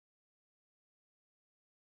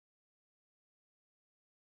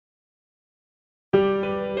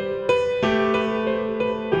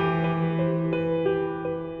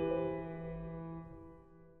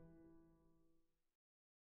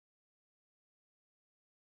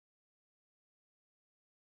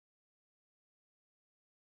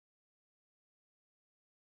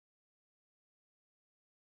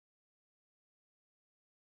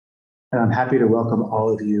and I'm happy to welcome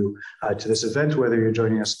all of you to this event, whether you're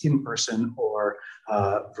joining us in person or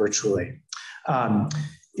virtually.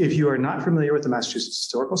 If you are not familiar with the Massachusetts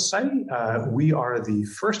Historical Society, we are the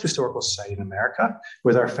first historical society in America,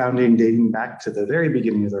 with our founding dating back to the very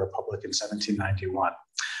beginning of the Republic in 1791.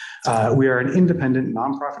 We are an independent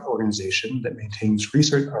nonprofit organization that maintains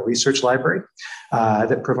a research library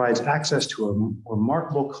that provides access to a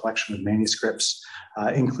remarkable collection of manuscripts,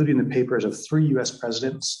 including the papers of 3 U.S.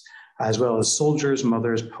 presidents, as well as soldiers,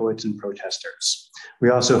 mothers, poets, and protesters. We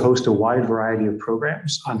also host a wide variety of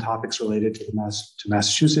programs on topics related to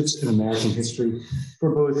Massachusetts and American history for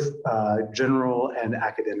both general and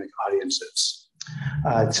academic audiences.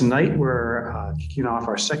 Tonight, we're kicking off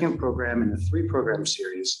our second program in a 3-program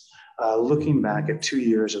series looking back at 2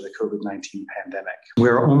 years of the COVID-19 pandemic.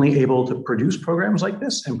 We're only able to produce programs like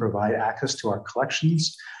this and provide access to our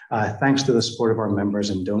collections thanks to the support of our members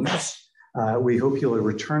and donors. We hope you'll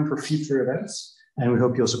return for future events, and we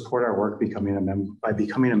hope you'll support our work by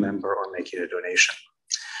becoming a member or making a donation.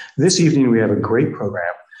 This evening, we have a great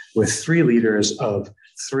program with 3 leaders of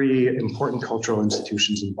 3 important cultural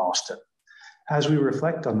institutions in Boston. As we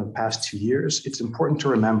reflect on the past 2 years, it's important to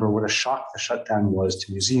remember what a shock the shutdown was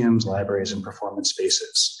to museums, libraries, and performance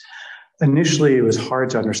spaces. Initially, it was hard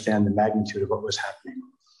to understand the magnitude of what was happening.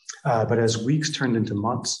 But as weeks turned into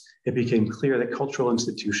months, it became clear that cultural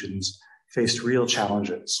institutions faced real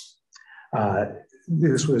challenges.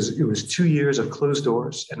 It was 2 years of closed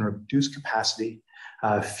doors and reduced capacity,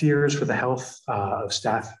 fears for the health of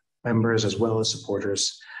staff members as well as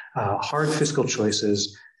supporters, hard fiscal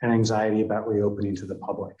choices, and anxiety about reopening to the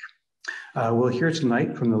public. We'll hear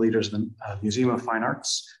tonight from the leaders of the Museum of Fine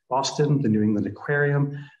Arts, Boston, the New England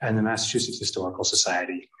Aquarium, and the Massachusetts Historical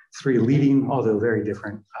Society, 3 leading, although very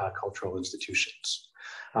different cultural institutions.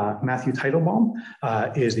 Matthew Teitelbaum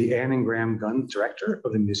is the Anne and Graham Gunn Director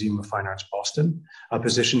of the Museum of Fine Arts, Boston, a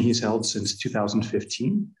position he's held since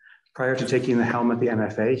 2015. Prior to taking the helm at the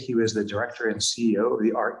MFA, he was the Director and CEO of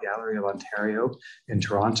the Art Gallery of Ontario in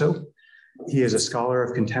Toronto. He is a scholar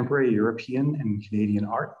of contemporary European and Canadian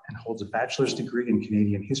art and holds a bachelor's degree in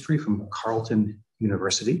Canadian history from Carleton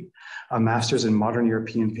University, a master's in modern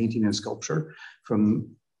European painting and sculpture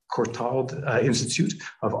from Courtauld Institute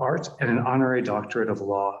of Art, and an honorary doctorate of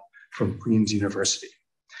law from Queen's University.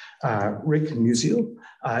 Rick Musiol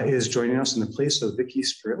is joining us in the place of Vicky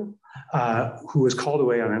Sprill, who was called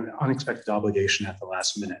away on an unexpected obligation at the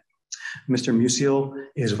last minute. Mr. Musiol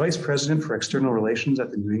is Vice President for External Relations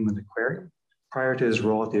at the New England Aquarium. Prior to his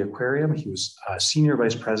role at the aquarium, he was Senior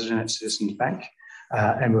Vice President at Citizens Bank.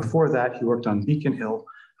 And before that, he worked on Beacon Hill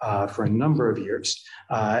for a number of years,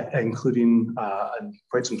 including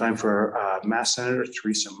quite some time for Mass Senator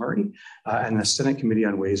Theresa Murray and the Senate Committee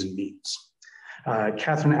on Ways and Means.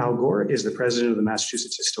 Catherine Allgor is the president of the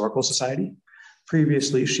Massachusetts Historical Society.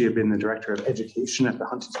 Previously, she had been the director of education at the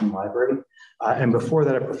Huntington Library, and before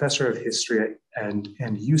that, a professor of history and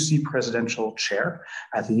UC presidential chair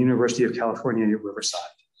at the University of California at Riverside.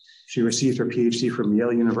 She received her PhD from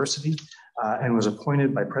Yale University and was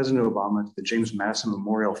appointed by President Obama to the James Madison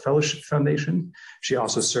Memorial Fellowship Foundation. She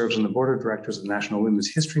also serves on the board of directors of the National Women's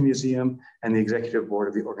History Museum and the executive board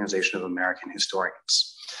of the Organization of American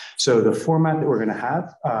Historians. So the format that we're going to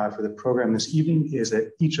have for the program this evening is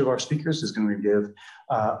that each of our speakers is going to give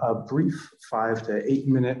a brief 5 to 8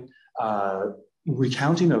 minute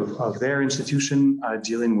recounting of their institution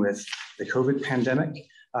dealing with the COVID pandemic.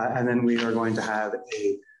 And then we are going to have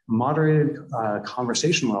a moderated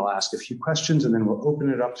conversation where I'll ask a few questions, and then we'll open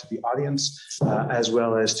it up to the audience as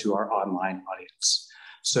well as to our online audience.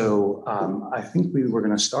 So I think we were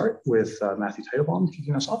going to start with Matthew Teitelbaum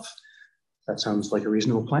kicking us off. That sounds like a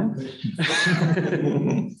reasonable plan.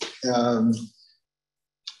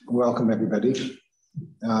 Welcome, everybody.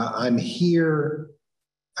 I'm here,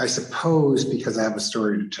 I suppose, because I have a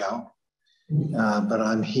story to tell, but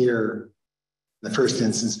I'm here in the first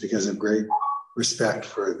instance because of great respect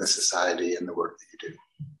for the society and the work that you do.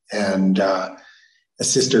 And a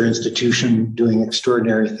sister institution doing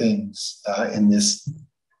extraordinary things in this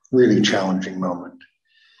really challenging moment.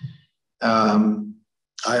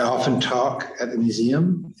 I often talk at the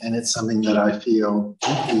museum, and it's something that I feel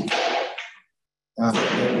deeply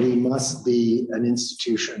that we must be an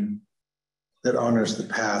institution that honors the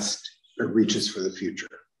past but reaches for the future.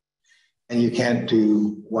 And you can't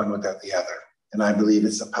do one without the other. And I believe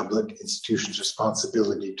it's a public institution's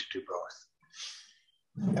responsibility to do both.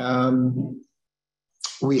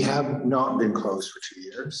 We have not been closed for 2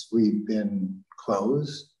 years. We've been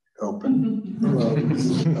closed, open,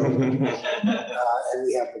 closed, open. And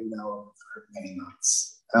we have been now open for many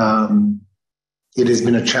months. It has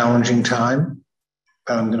been a challenging time.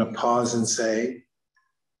 but I'm going to pause and say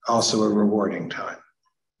also a rewarding time.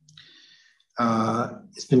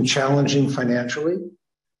 It's been challenging financially.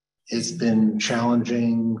 It's been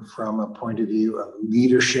challenging from a point of view of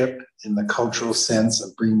leadership in the cultural sense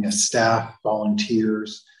of bringing a staff,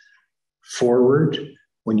 volunteers forward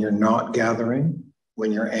when you're not gathering,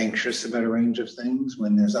 when you're anxious about a range of things,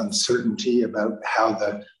 when there's uncertainty about how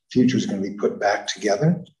the future is going to be put back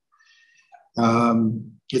together.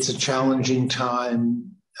 It's a challenging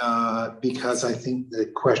time because I think the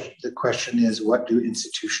question is, what do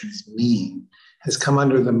institutions mean, has come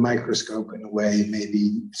under the microscope in a way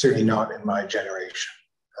maybe certainly not in my generation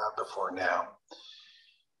before now.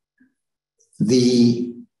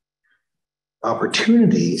 The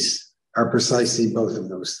opportunities are precisely both of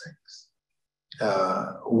those things.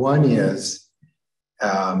 One is,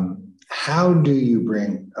 how do you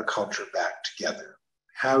bring a culture back together?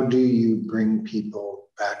 How do you bring people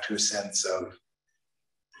back to a sense of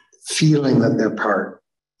feeling that they're part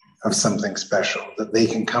of something special, that they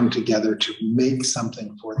can come together to make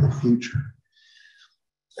something for the future?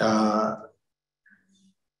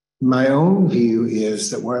 My own view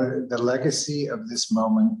is that the legacy of this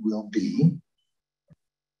moment will be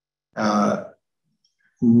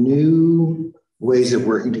new ways of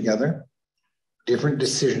working together, different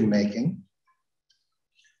decision-making,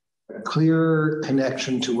 a clear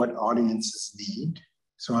connection to what audiences need.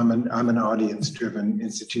 So I'm an audience-driven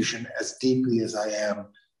institution as deeply as I am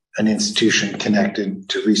an institution connected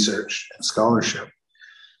to research and scholarship.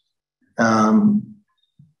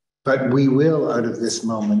 But we will, out of this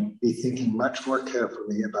moment, be thinking much more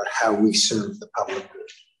carefully about how we serve the public good.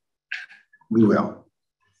 We will.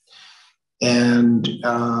 And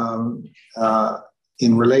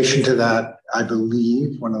in relation to that, I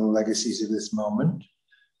believe one of the legacies of this moment,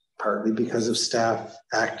 partly because of staff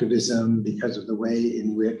activism, because of the way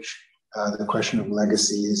in which the question of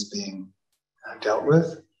legacy is being dealt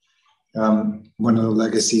with, one of the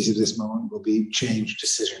legacies of this moment will be changed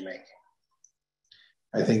decision-making.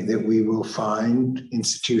 I think that we will find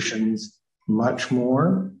institutions much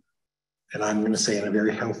more, and I'm going to say in a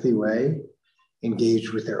very healthy way,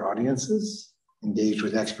 engaged with their audiences, engaged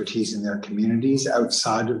with expertise in their communities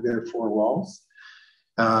outside of their four walls,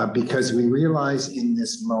 because we realize in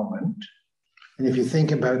this moment, and if you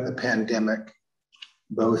think about the pandemic,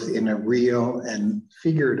 both in a real and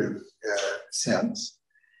figurative sense,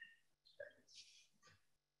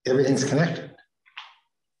 everything's connected.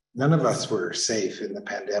 None of us were safe in the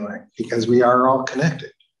pandemic because we are all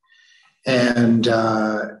connected. And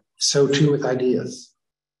so too with ideas.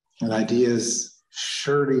 And ideas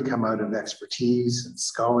surely come out of expertise and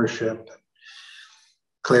scholarship and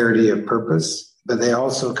clarity of purpose, but they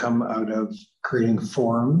also come out of creating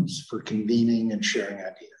forums for convening and sharing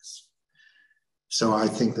ideas. So I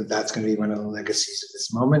think that that's going to be one of the legacies of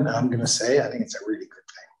this moment. I'm going to say, I think it's a really good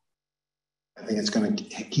thing. I think it's going to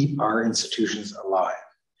keep our institutions alive.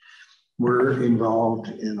 We're involved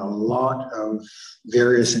in a lot of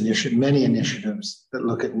various many initiatives that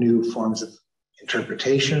look at new forms of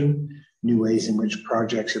interpretation, new ways in which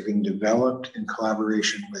projects are being developed in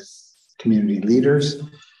collaboration with community leaders.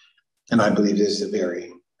 And I believe this is a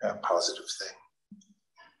very positive thing.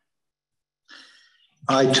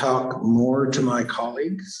 I talk more to my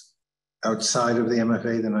colleagues outside of the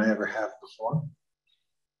MFA than I ever have before.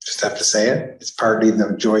 Just have to say it. It's partly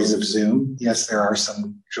the joys of Zoom. Yes, there are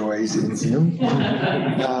some joys in Zoom.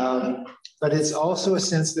 But it's also a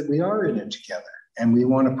sense that we are in it together and we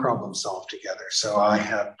want to problem solve together. So I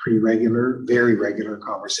have very regular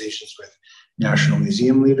conversations with National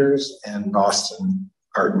Museum leaders and Boston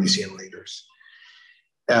Art Museum leaders.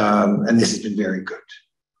 And this has been very good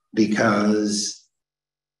because,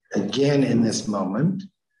 again, in this moment,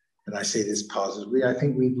 and I say this positively, I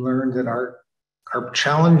think we've learned that our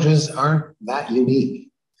challenges aren't that unique.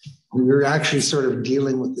 We're actually sort of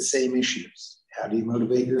dealing with the same issues. How do you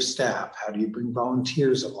motivate your staff? How do you bring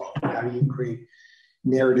volunteers along? How do you create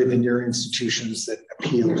narrative in your institutions that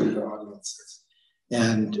appeal to your audiences?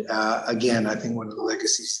 And again, I think one of the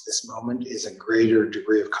legacies of this moment is a greater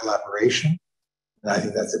degree of collaboration. And I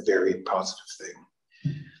think that's a very positive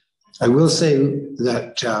thing. I will say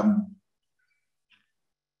that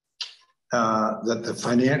that the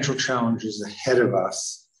financial challenges ahead of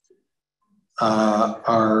us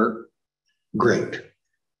are great.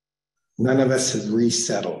 None of us have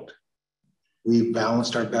resettled. We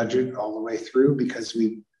balanced our budget all the way through because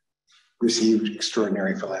we received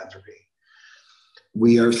extraordinary philanthropy.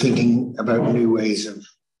 We are thinking about new ways of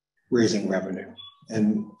raising revenue,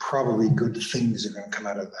 and probably good things are going to come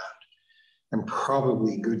out of that. And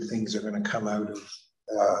probably good things are going to come out of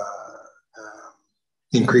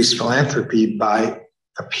increased philanthropy by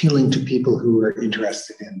appealing to people who are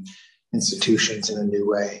interested in institutions in a new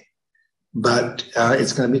way. But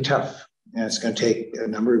it's going to be tough, and it's going to take a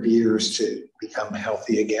number of years to become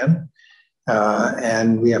healthy again.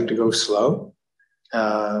 And we have to go slow.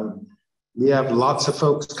 We have lots of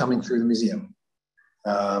folks coming through the museum.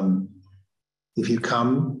 If you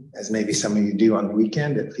come, as maybe some of you do on the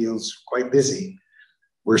weekend, it feels quite busy.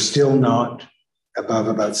 We're still not above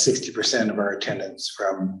about 60% of our attendance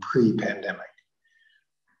from pre-pandemic.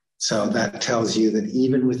 So that tells you that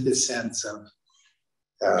even with this sense of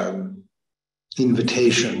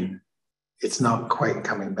invitation, it's not quite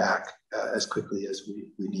coming back as quickly as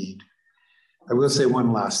we need. I will say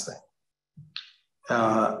one last thing.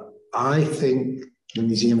 I think the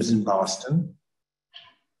museums in Boston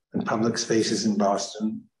and public spaces in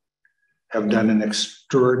Boston have done an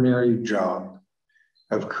extraordinary job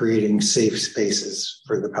of creating safe spaces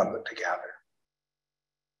for the public to gather.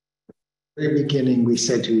 At the very beginning, we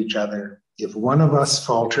said to each other, if one of us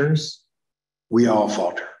falters, we all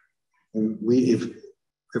falter.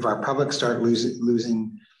 If our public start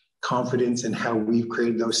losing confidence in how we've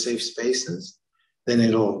created those safe spaces, then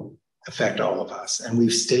it'll affect all of us. And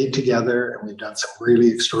we've stayed together, and we've done some really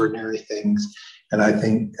extraordinary things. And I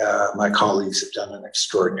think my colleagues have done an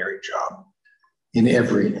extraordinary job in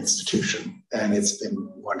every institution. And it's been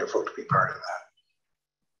wonderful to be part of that.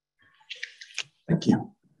 Thank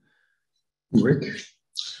you. Rick?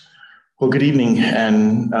 Well, good evening.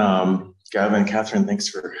 And Gavin, Catherine, thanks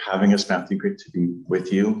for having us. Matthew, great to be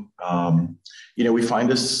with you. We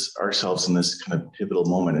find ourselves in this kind of pivotal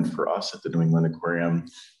moment. And for us at the New England Aquarium,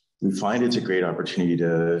 we find it's a great opportunity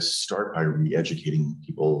to start by re-educating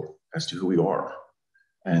people as to who we are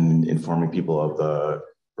and informing people of the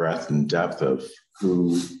breadth and depth of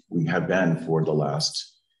who we have been for the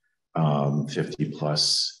last 50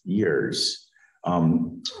 plus years.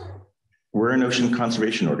 We're an ocean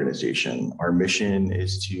conservation organization. Our mission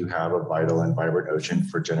is to have a vital and vibrant ocean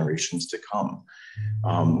for generations to come.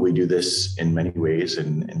 We do this in many ways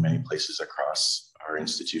and in many places across our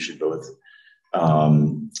institution, both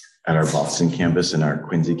at our Boston campus and our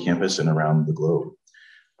Quincy campus and around the globe.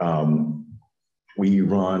 We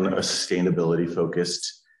run a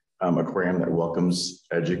sustainability-focused aquarium that welcomes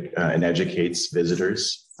and educates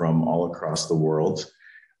visitors from all across the world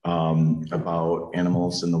about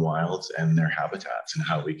animals in the wild and their habitats and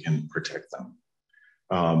how we can protect them.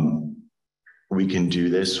 We can do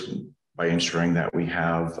this by ensuring that we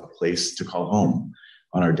have a place to call home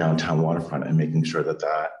on our downtown waterfront and making sure that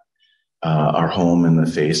our home in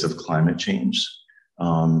the face of climate change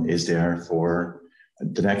is there for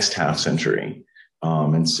the next half century.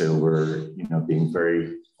 And so we're being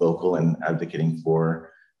very vocal and advocating for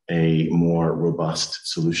a more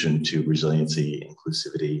robust solution to resiliency,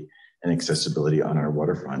 inclusivity, and accessibility on our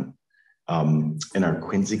waterfront. In our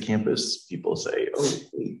Quincy campus, people say, oh,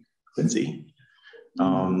 Quincy.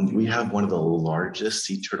 We have one of the largest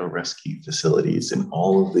sea turtle rescue facilities in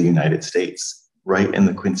all of the United States, right in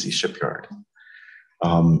the Quincy shipyard.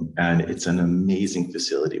 And it's an amazing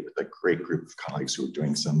facility with a great group of colleagues who are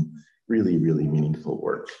doing some really, really meaningful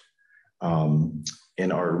work.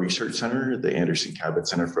 In our research center, the Anderson Cabot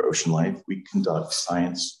Center for Ocean Life, we conduct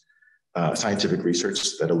scientific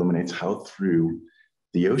research that illuminates how through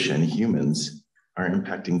the ocean, humans are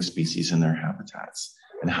impacting species and their habitats,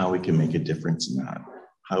 and how we can make a difference in that,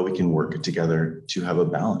 how we can work together to have a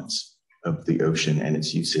balance of the ocean and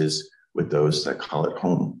its uses with those that call it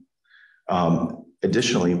home.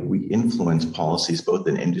 Additionally, we influence policies both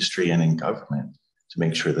in industry and in government to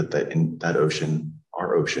make sure that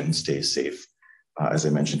our ocean stays safe, as I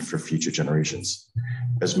mentioned, for future generations.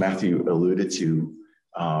 As Matthew alluded to,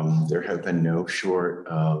 there have been no short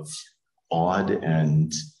of odd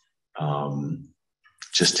and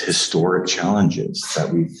just historic challenges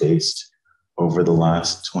that we've faced over the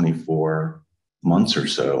last 24 months or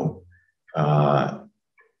so.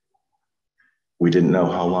 We didn't know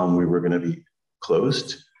how long we were going to be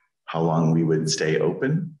closed, how long we would stay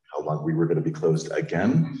open, how long we were going to be closed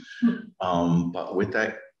again. But with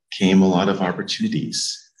that came a lot of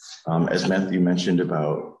opportunities. As Matthew mentioned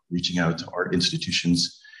about reaching out to art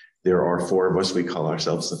institutions, there are 4 of us, we call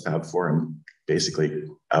ourselves the Fab Four, and basically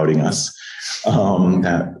outing us,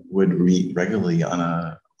 that would meet regularly on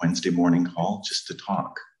a Wednesday morning call just to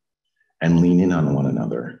talk and lean in on one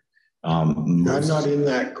another. I'm not in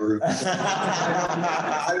that group. I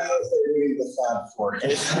don't know if they're really the Fab Four.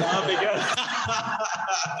 It's not because,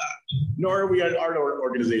 nor are we an art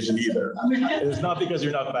organization either. It's not because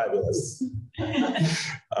you're not fabulous.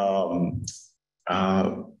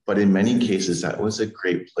 But in many cases, that was a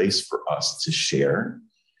great place for us to share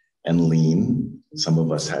and lean. Some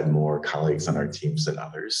of us had more colleagues on our teams than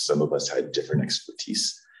others. Some of us had different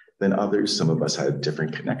expertise than others. Some of us had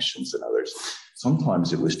different connections than others.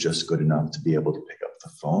 Sometimes it was just good enough to be able to pick up the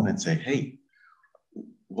phone and say, hey,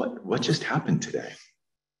 what just happened today?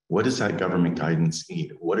 What does that government guidance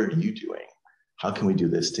need? What are you doing? How can we do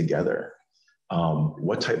this together?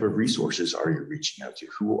 What type of resources are you reaching out to?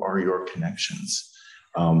 Who are your connections?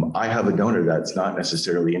 I have a donor that's not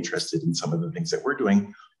necessarily interested in some of the things that we're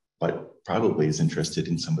doing, but probably is interested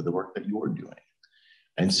in some of the work that you're doing.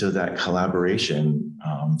 And so that collaboration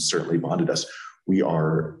certainly bonded us. We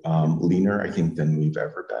are leaner, I think, than we've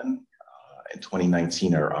ever been. In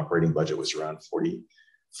 2019, our operating budget was around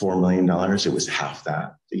 $44 million. It was half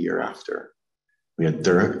that the year after. We had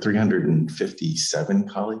 357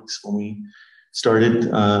 colleagues when we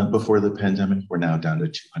started before the pandemic. We're now down to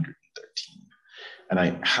 213. And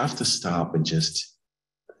I have to stop and just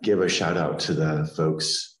give a shout out to the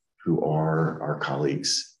folks who are our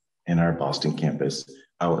colleagues in our Boston campus,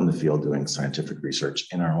 out in the field doing scientific research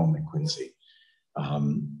in our home in Quincy.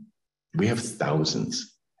 We have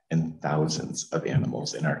thousands and thousands of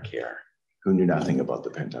animals in our care who knew nothing about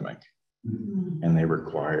the pandemic. And they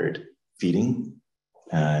required feeding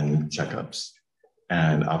and checkups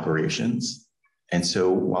and operations. And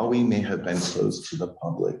so while we may have been closed to the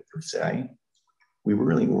public per se, we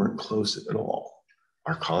really weren't close at all.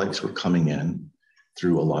 Our colleagues were coming in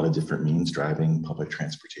through a lot of different means, driving public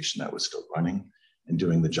transportation that was still running and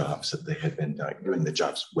doing the jobs that they had been doing the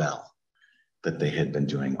jobs well that they had been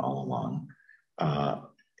doing all along.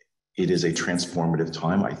 It is a transformative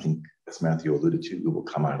time. I think, as Matthew alluded to, we will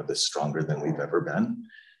come out of this stronger than we've ever been,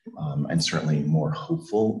 and certainly more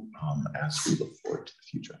hopeful as we look forward to the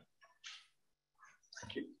future.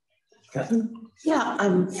 Thank you. Catherine?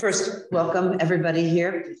 Yeah, first, welcome everybody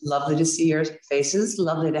here. Lovely to see your faces.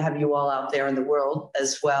 Lovely to have you all out there in the world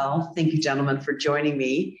as well. Thank you, gentlemen, for joining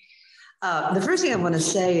me. The first thing I want to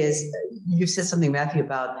say is, you said something, Matthew,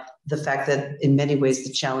 about the fact that in many ways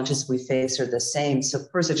the challenges we face are the same. So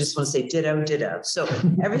first, I just want to say ditto, ditto. So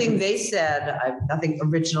everything they said, I have nothing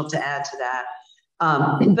original to add to that.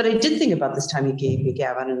 But I did think about this time you gave me,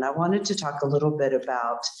 Gavin, and I wanted to talk a little bit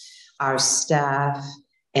about our staff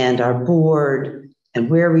and our board and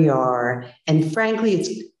where we are. And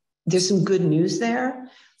frankly, there's some good news there.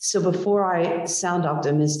 So before I sound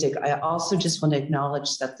optimistic, I also just want to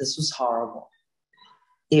acknowledge that this was horrible.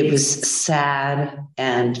 It was sad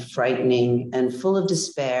and frightening and full of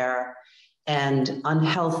despair and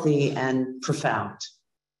unhealthy and profound.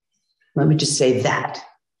 Let me just say that.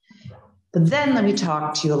 But then let me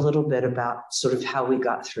talk to you a little bit about sort of how we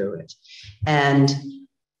got through it. And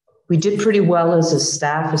we did pretty well as a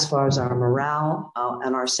staff as far as our morale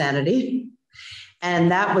and our sanity. And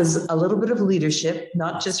that was a little bit of leadership,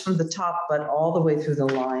 not just from the top, but all the way through the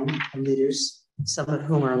line of leaders, some of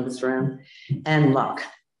whom are in this room, and luck.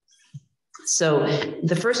 So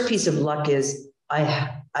the first piece of luck is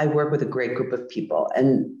I work with a great group of people.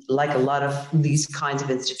 And like a lot of these kinds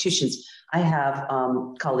of institutions, I have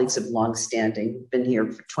colleagues of longstanding, been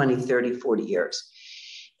here for 20, 30, 40 years.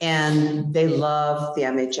 And they love the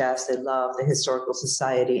MHS, they love the Historical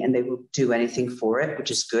Society, and they will do anything for it, which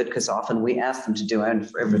is good because often we ask them to do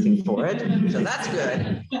everything for it. So that's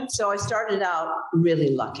good. So I started out really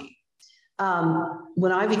lucky.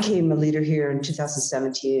 When I became a leader here in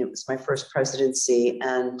 2017, it was my first presidency,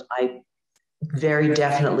 and I very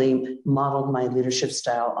definitely modeled my leadership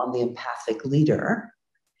style on the empathic leader.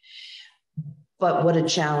 But what a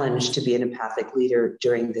challenge to be an empathic leader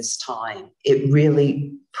during this time. It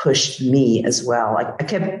really pushed me as well. I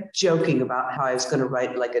kept joking about how I was going to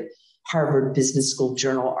write like a Harvard Business School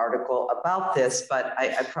Journal article about this, but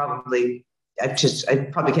I probably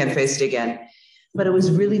can't face it again. But it was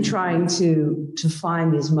really trying to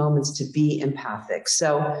find these moments to be empathic.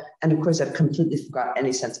 So, and of course, I've completely forgot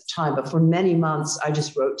any sense of time, but for many months, I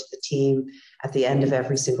just wrote to the team at the end of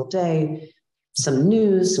every single day, some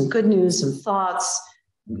news, some good news, some thoughts,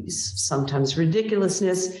 sometimes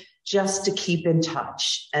ridiculousness, just to keep in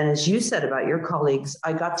touch. And as you said about your colleagues,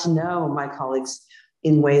 I got to know my colleagues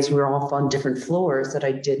in ways we were all on different floors that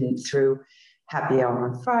I didn't through happy hour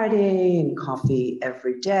on Friday and coffee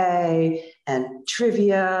every day and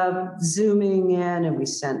trivia, Zooming in, and we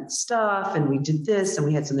sent stuff and we did this and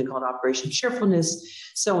we had something called Operation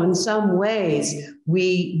Cheerfulness. So in some ways,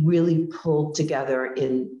 we really pulled together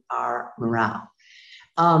in our morale.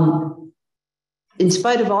 In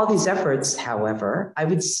spite of all these efforts, however, I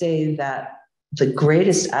would say that the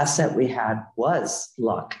greatest asset we had was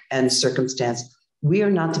luck and circumstance. We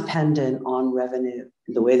are not dependent on revenue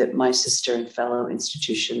the way that my sister and fellow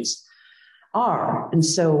institutions are. And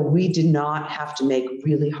so we did not have to make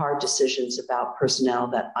really hard decisions about personnel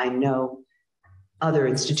that I know other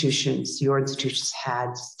institutions, your institutions,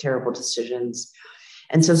 had terrible decisions.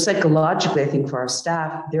 And so psychologically, I think for our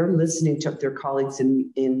staff, they're listening to their colleagues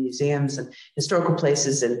in museums and historical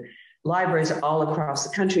places and libraries all across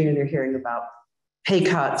the country, and they're hearing about pay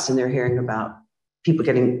cuts and they're hearing about people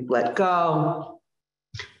getting let go.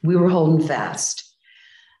 We were holding fast.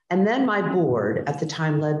 And then my board, at the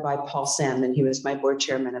time led by Paul Salmon, he was my board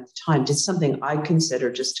chairman at the time, did something I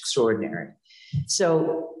consider just extraordinary.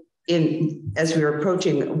 So as we were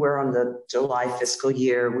approaching, we're on the July fiscal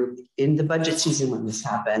year, we're in the budget season when this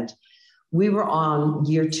happened. We were on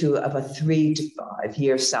year 2 of a 3 to 5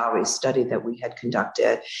 year salary study that we had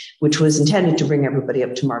conducted, which was intended to bring everybody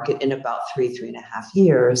up to market in about 3.5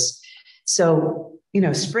 years. So,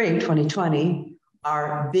 spring 2020,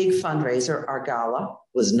 our big fundraiser, our gala,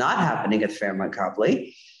 was not happening at Fairmont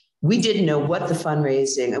Copley. We didn't know what the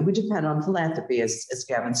fundraising, and we depend on philanthropy, as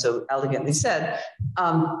Gavin so elegantly said.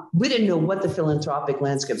 We didn't know what the philanthropic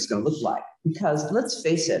landscape is going to look like, because let's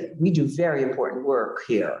face it, we do very important work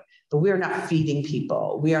here, but we're not feeding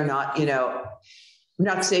people. We are not, we're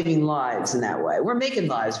not saving lives in that way. We're making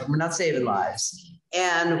lives, but we're not saving lives.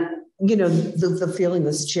 And, the feeling,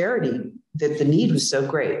 this charity, that the need was so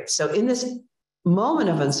great. So in this moment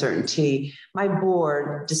of uncertainty, my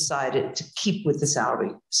board decided to keep with the salary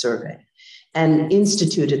survey and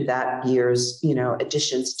instituted that year's,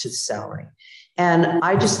 additions to the salary. And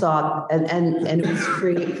I just thought, and it was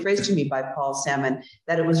phrased to me by Paul Salmon,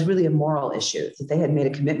 that it was really a moral issue, that they had made a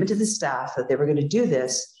commitment to the staff that they were going to do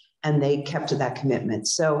this, and they kept to that commitment.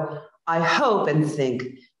 So I hope and think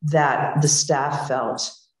that the staff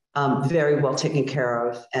felt very well taken care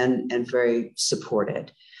of and very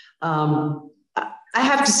supported. I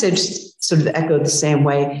have to say, just sort of echo the same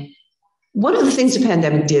way. One of the things the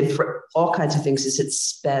pandemic did for all kinds of things is it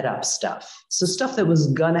sped up stuff. So stuff that was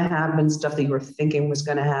going to happen, stuff that you were thinking was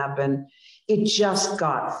going to happen, it just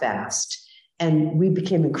got fast. And we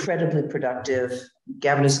became incredibly productive.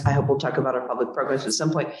 Gavin, I hope we'll talk about our public programs at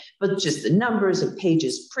some point, but just the numbers of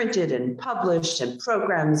pages printed and published and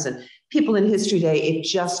programs and people in History Day, it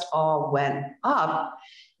just all went up.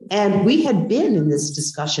 And we had been in this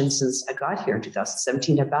discussion since I got here in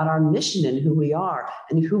 2017 about our mission and who we are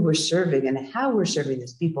and who we're serving and how we're serving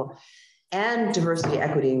these people. And diversity,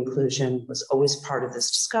 equity, inclusion was always part of this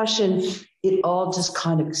discussion. It all just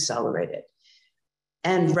kind of accelerated.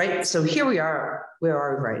 And so here we are, where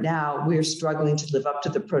are we right now? We're struggling to live up to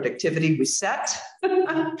the productivity we set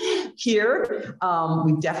here.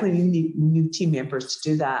 We definitely need new team members to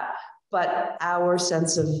do that. But our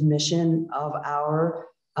sense of mission, of our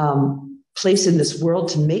place in this world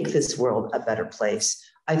to make this world a better place,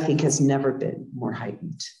 I think has never been more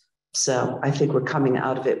heightened. So I think we're coming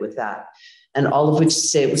out of it with that. And all of which to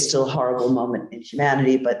say it was still a horrible moment in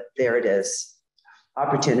humanity, but there it is.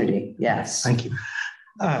 Opportunity, yes. Thank you.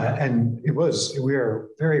 And we are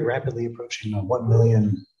very rapidly approaching a 1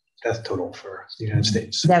 million death total for the United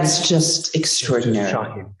States. That's just extraordinary. It's just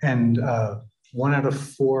shocking. And 1 out of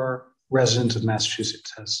 4 residents of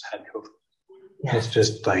Massachusetts has had COVID. Yeah. It's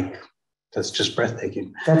just that's just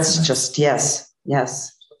breathtaking. That's just, yes.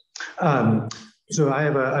 So I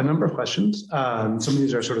have a number of questions. Some of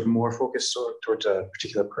these are sort of more focused towards a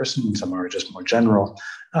particular person, and some are just more general.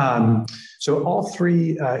 So all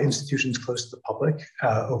 3 institutions closed to the public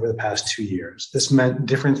over the past 2 years. This meant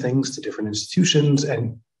different things to different institutions,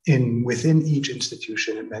 and within each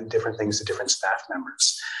institution, it meant different things to different staff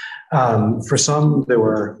members. For some, there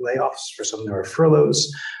were layoffs. For some, there were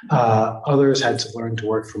furloughs. Others had to learn to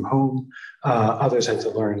work from home. Others had to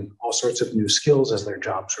learn all sorts of new skills as their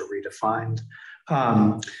jobs were redefined.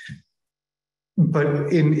 But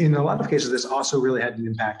in a lot of cases, this also really had an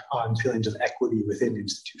impact on feelings of equity within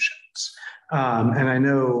institutions. And I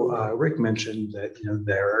know Rick mentioned that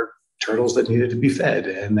there are turtles that needed to be fed,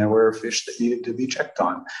 and there were fish that needed to be checked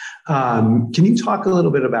on. Can you talk a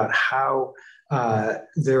little bit about how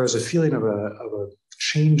there was a feeling of a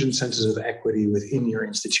change in senses of equity within your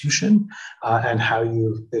institution, and how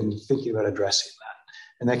you've been thinking about addressing that?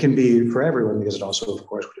 And that can be for everyone, because it also, of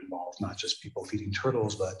course, would involve not just people feeding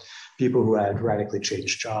turtles, but people who had radically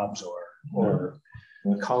changed jobs or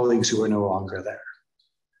colleagues who are no longer there.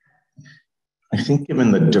 I think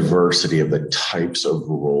given the diversity of the types of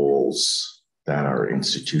roles that our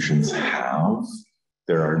institutions have,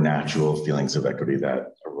 there are natural feelings of equity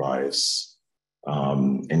that arise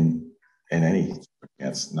in any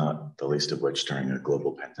circumstance, not the least of which during a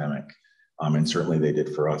global pandemic. And certainly they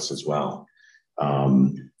did for us as well.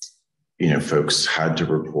 Folks had to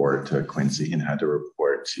report to Quincy and had to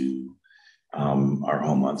report to our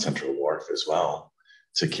home on Central Wharf as well,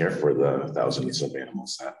 to care for the thousands of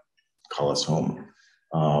animals that call us home.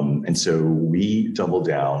 And so we doubled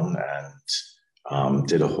down and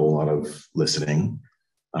did a whole lot of listening.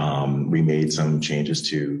 We made some changes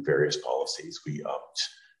to various policies. We upped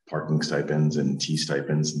parking stipends and tea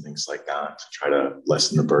stipends and things like that to try to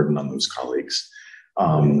lessen the burden on those colleagues.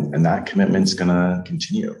 And that commitment's going to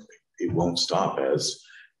continue. It won't stop as,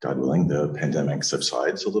 God willing, the pandemic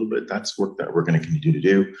subsides a little bit. That's work that we're going to continue to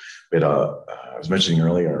do. But I was mentioning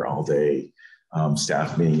earlier, our all-day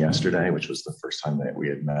staff meeting yesterday, which was the first time that we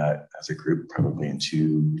had met as a group, probably in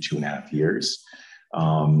two and a half years.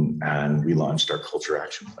 And we launched our culture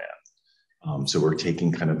action plan. So we're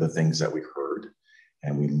taking kind of the things that we heard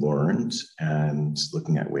and we learned and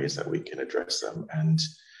looking at ways that we can address them, and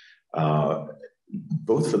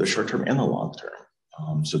both for the short term and the long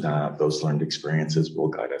term, so that those learned experiences will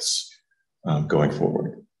guide us going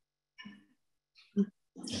forward.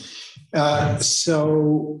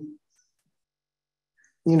 So,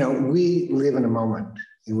 we live in a moment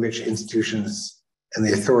in which institutions and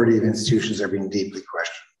the authority of institutions are being deeply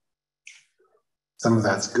questioned. Some of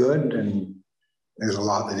that's good, and there's a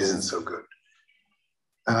lot that isn't so good.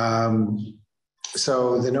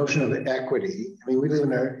 So the notion of equity, we live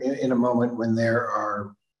in a moment when there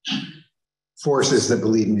are forces that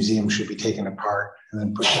believe museums should be taken apart and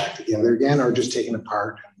then put back together again, or just taken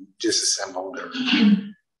apart and disassembled or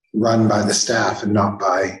run by the staff and not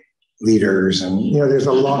by leaders. And, there's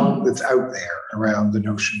a lot that's out there around the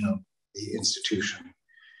notion of the institution.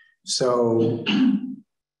 So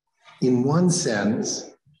in one sense,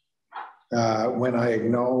 when I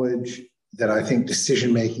acknowledge that I think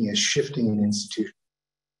decision-making is shifting in institutions,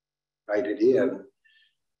 invited in,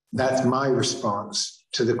 that's my response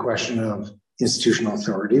to the question of institutional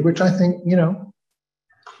authority, which I think,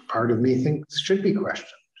 part of me thinks should be questioned,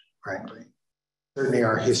 frankly. Certainly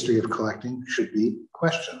our history of collecting should be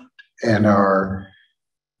questioned, and our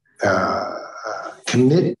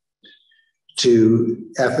commitment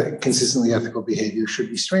to consistently ethical behavior should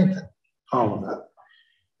be strengthened, all of that.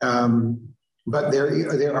 But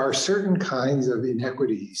there are certain kinds of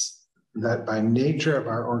inequities that by nature of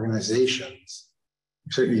our organizations,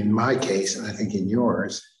 certainly in my case, and I think in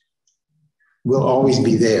yours, will always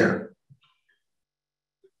be there.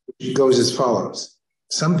 It goes as follows.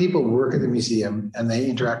 Some people work at the museum and they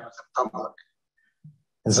interact with the public.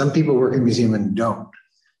 And some people work in the museum and don't.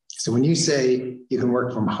 So when you say you can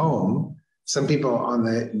work from home, some people on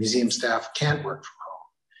the museum staff can't work from home.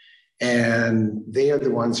 And they are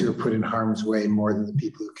the ones who are put in harm's way more than the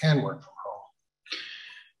people who can work from home.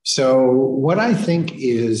 So what I think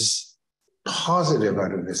is positive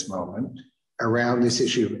out of this moment around this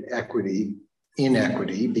issue of equity,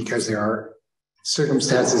 inequity, because there are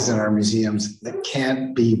circumstances in our museums that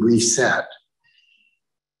can't be reset,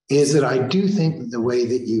 is that I do think that the way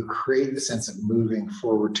that you create the sense of moving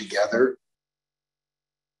forward together,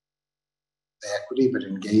 the equity, but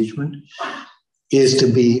engagement, is to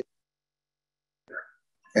be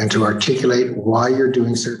and to articulate why you're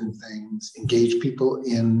doing certain things, engage people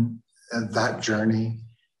in that journey,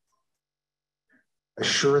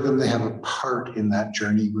 assure them they have a part in that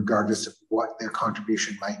journey, regardless of what their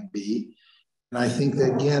contribution might be. And I think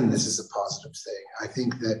that, again, this is a positive thing. I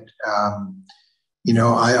think that,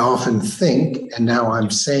 I often think, and now I'm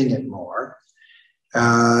saying it more,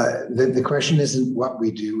 that the question isn't what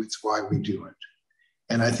we do, it's why we do it.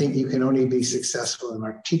 And I think you can only be successful in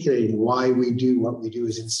articulating why we do what we do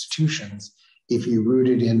as institutions if you root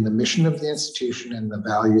it in the mission of the institution and the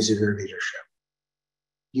values of your leadership.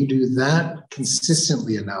 You do that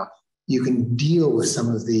consistently enough, you can deal with some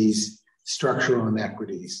of these structural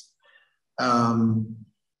inequities.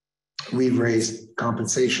 We've raised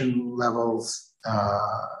compensation levels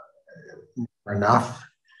enough.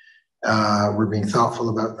 We're being thoughtful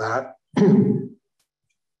about that.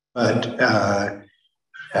 But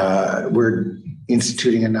we're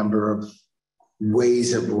instituting a number of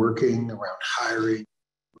ways of working around hiring,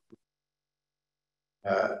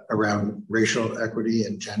 around racial equity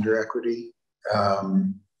and gender equity,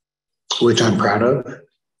 which I'm proud of.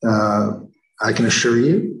 I can assure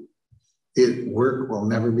you, work will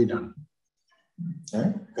never be done.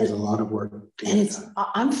 Okay? There's a lot of work to get done.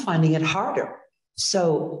 I'm finding it harder.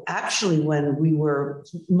 So actually, when we were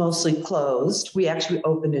mostly closed, we actually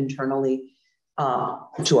opened internally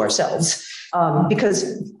to ourselves,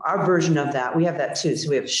 because our version of that, we have that too. So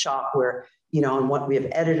we have a shop where, and what we have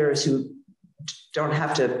editors who don't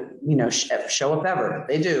have to, show up ever.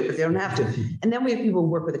 They do, but they don't have to. And then we have people who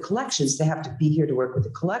work with the collections. They have to be here to work with the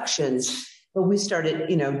collections. But we started,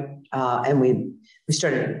 and we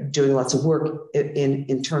started doing lots of work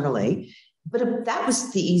internally. but that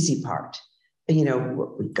was the easy part. You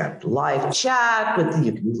know, we got live chat with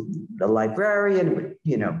the librarian,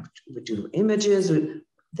 you know, we do images.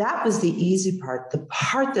 That was the easy part. The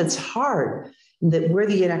part that's hard, that where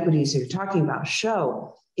the inequities you're talking about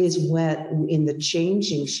show, is when in the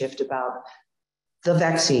changing shift about the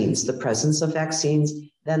vaccines, the presence of vaccines,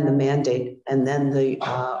 then the mandate, and then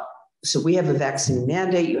so we have a vaccine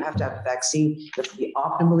mandate. You have to have a vaccine. You have to be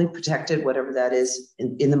optimally protected, whatever that is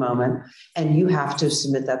in the moment. And you have to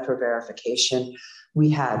submit that for verification. We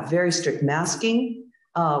had very strict masking,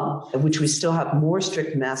 which we still have more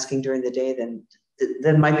strict masking during the day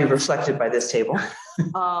than might be reflected by this table.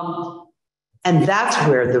 And that's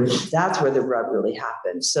where the rub really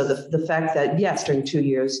happened. So the fact that, yes, during 2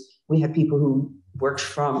 years, we had people who worked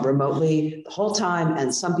from remotely the whole time,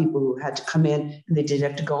 and some people who had to come in and they did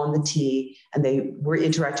have to go on the T, and they were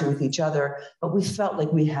interacting with each other. But we felt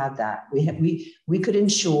like we had that. We could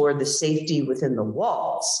ensure the safety within the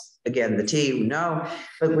walls. Again, the T, no,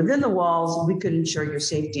 but within the walls, we could ensure your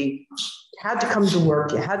safety. You had to come to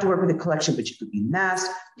work. You had to work with a collection, but you could be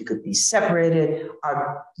masked. You could be separated.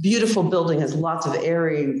 Our beautiful building has lots of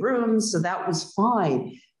airy rooms, so that was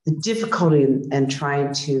fine. The difficulty in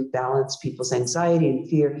trying to balance people's anxiety and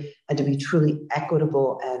fear and to be truly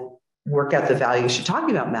equitable and work out the values you're talking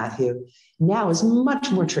about, Matthew, now is much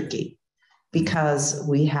more tricky, because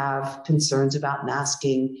we have concerns about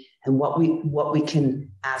masking and what we can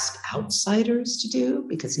ask outsiders to do,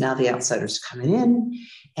 because now the outsiders are coming in.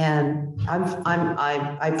 And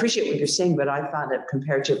I appreciate what you're saying, but I found it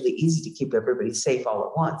comparatively easy to keep everybody safe all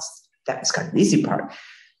at once. That was kind of the easy part.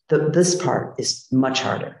 This part is much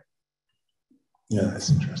harder. Yeah, that's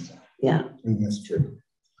interesting. Yeah. I think that's true.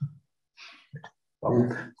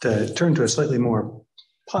 Well, to turn to a slightly more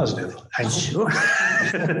positive. Sure.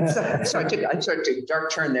 Sorry, I took a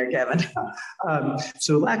dark turn there, Kevin.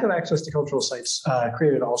 So lack of access to cultural sites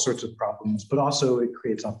created all sorts of problems, but also it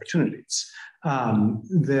creates opportunities.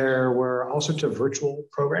 There were all sorts of virtual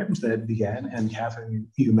programs that began, and Catherine,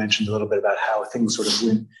 you mentioned a little bit about how things sort of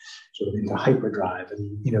went into hyperdrive.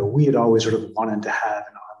 And, you know, we had always sort of wanted to have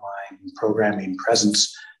an online programming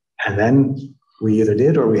presence, and then we either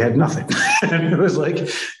did or we had nothing. And it was like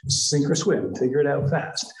sink or swim, figure it out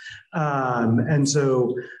fast. And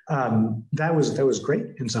so that was great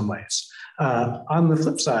in some ways. On the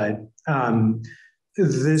flip side,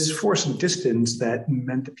 this forced distance that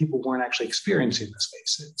meant that people weren't actually experiencing the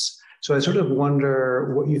spaces. So I sort of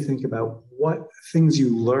wonder what you think about what things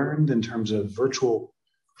you learned in terms of virtual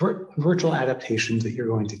adaptations that you're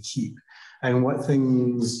going to keep, and what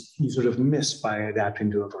things you sort of miss by adapting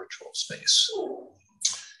to a virtual space.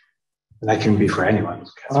 And that can be for anyone.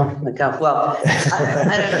 Oh my God. Well,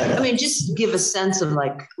 I mean, just give a sense of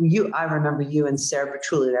like I remember you and Sarah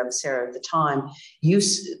Petrulli, that was Sarah at the time, you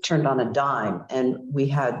turned on a dime, and we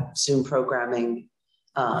had Zoom programming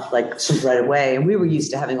like right away. And we were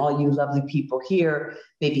used to having all you lovely people here,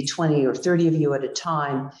 maybe 20 or 30 of you at a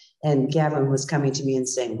time. And Gavin was coming to me and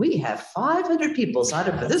saying, we have 500 people signed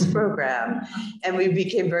up for this program. And we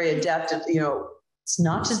became very adept at, you know, it's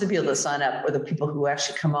not just the people that sign up or the people who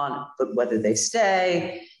actually come on, but whether they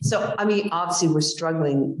stay. So, I mean, obviously we're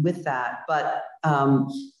struggling with that, but,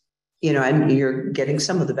 you know, and you're getting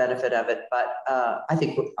some of the benefit of it, but I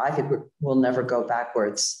think we'll never go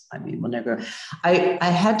backwards. I mean, we'll never. I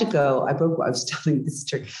had to go. I was telling this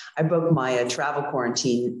trick. I broke my travel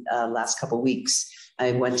quarantine last couple of weeks.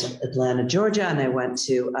 I went to Atlanta, Georgia, and I went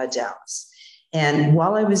to Dallas. And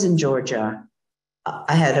while I was in Georgia,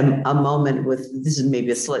 I had a moment with, this is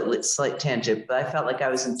maybe a slight tangent, but I felt like I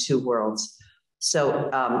was in two worlds. So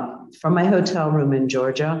from my hotel room in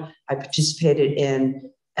Georgia, I participated in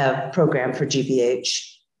a program for GBH.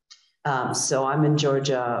 So I'm in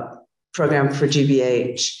Georgia, program for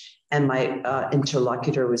GBH, and my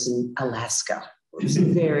interlocutor was in Alaska. It was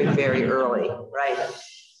very, very early, right?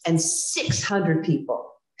 And 600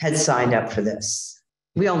 people had signed up for this.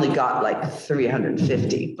 We only got like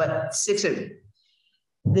 350, but 600.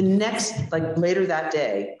 The next, like later that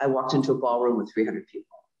day, I walked into a ballroom with 300 people.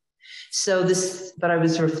 So but I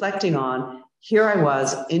was reflecting on, here I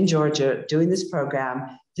was in Georgia doing this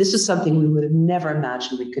program. This was something we would have never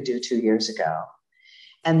imagined we could do 2 years ago.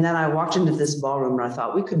 And then I walked into this ballroom and I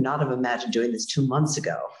thought, we could not have imagined doing this 2 months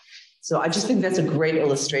ago. So I just think that's a great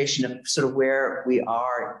illustration of sort of where we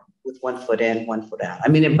are with 1 foot in, 1 foot out. I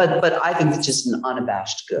mean, but I think it's just an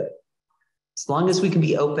unabashed good. As long as we can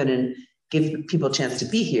be open and give people a chance to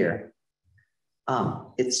be here,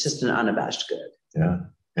 it's just an unabashed good. Yeah.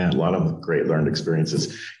 And a lot of great learned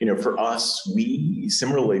experiences. You know, for us, we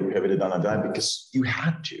similarly pivoted on a dime because you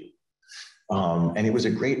had to. And it was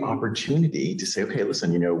a great opportunity to say, okay,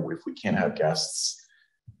 listen, if we can't have guests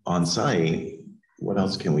on site, what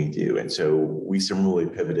else can we do? And so we similarly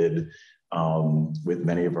pivoted with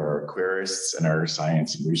many of our aquarists and our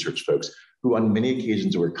science and research folks who on many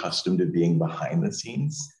occasions were accustomed to being behind the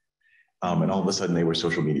scenes. And all of a sudden they were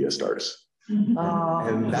social media stars.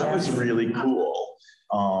 And that was really cool.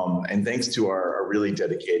 And thanks to our really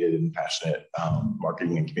dedicated and passionate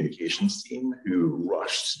marketing and communications team who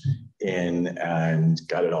rushed in and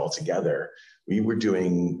got it all together. We were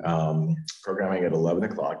doing programming at 11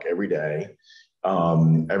 o'clock every day,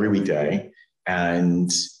 every weekday,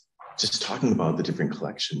 and just talking about the different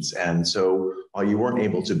collections. And so while you weren't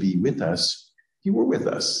able to be with us, you were with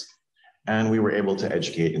us. And we were able to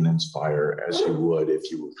educate and inspire as you would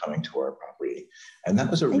if you were coming to our property. And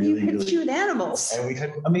that was a really, you could shoot animals. And we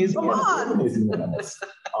had amazing animals.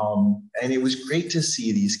 And it was great to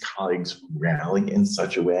see these colleagues rally in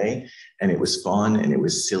such a way. And it was fun and it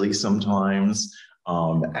was silly sometimes.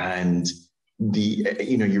 And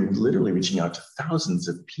you're literally reaching out to thousands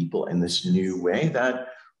of people in this new way that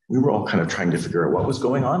we were all kind of trying to figure out what was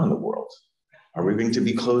going on in the world. Are we going to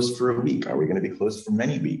be closed for a week? Are we going to be closed for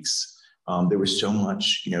many weeks? There was so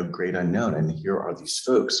much, great unknown. And here are these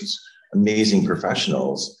folks, these amazing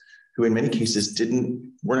professionals who in many cases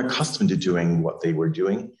weren't accustomed to doing what they were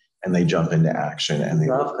doing. And they jump into action and they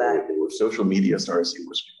were social media stars. It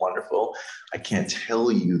was wonderful. I can't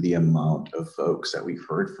tell you the amount of folks that we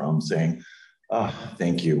heard from saying, oh,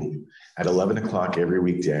 thank you. At 11 o'clock every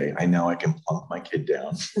weekday, I know I can plunk my kid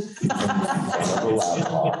down in front of the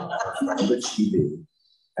laptop or in front of the TV.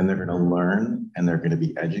 And they're going to learn and they're going to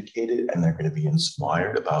be educated and they're going to be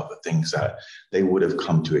inspired about the things that they would have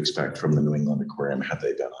come to expect from the New England Aquarium had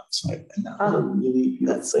they been on site. And that was a really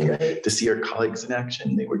beautiful thing to see our colleagues in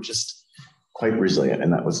action. They were just quite resilient.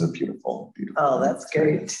 And that was a beautiful, beautiful. Oh, that's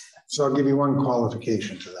great. So I'll give you one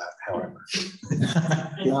qualification to that, however.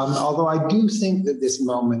 Although I do think that this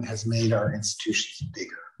moment has made our institutions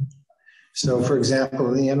bigger. So for example,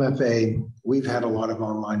 in the MFA, we've had a lot of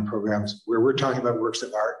online programs where we're talking about works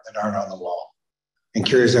of art that aren't on the wall. And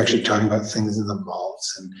Kira's actually talking about things in the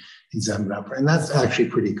vaults and examined up. And that's actually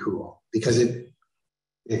pretty cool because it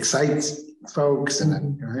excites folks.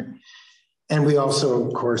 And we also,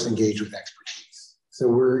 of course, engage with expertise. So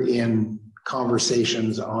we're in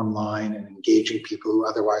conversations online and engaging people who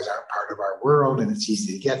otherwise aren't part of our world. And it's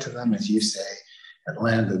easy to get to them, as you say,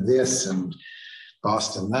 Atlanta this and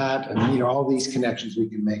Boston that, and all these connections we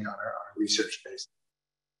can make on our research base.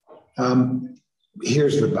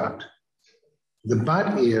 Here's the but. The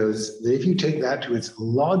but is that if you take that to its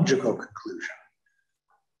logical conclusion,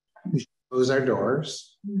 we should close our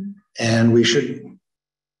doors and we should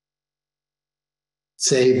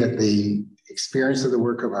say that the experience of the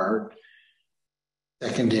work of art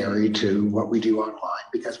secondary to what we do online,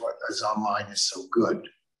 because what is online is so good.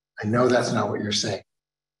 I know that's not what you're saying.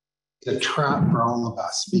 It's a trap for all of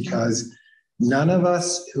us because none of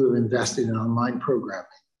us who have invested in online programming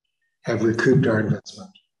have recouped our investment.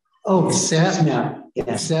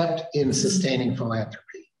 Except in sustaining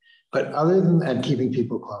philanthropy. But other than that, keeping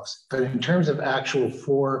people close. But in terms of actual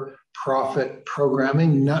for-profit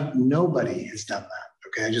programming, nobody has done that.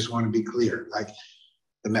 Okay, I just want to be clear. Like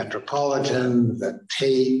the Metropolitan, the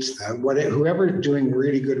Tate, whoever's doing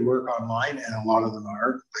really good work online, and a lot of them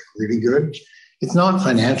are like really good. It's not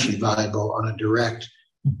financially viable on a direct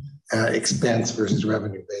expense versus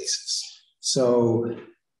revenue basis. So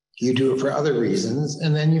you do it for other reasons,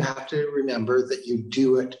 and then you have to remember that you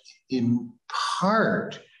do it in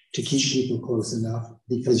part to keep people close enough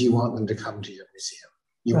because you want them to come to your museum.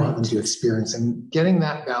 You want them to experience, and getting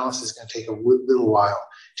that balance is going to take a little while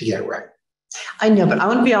to get right. I know, but I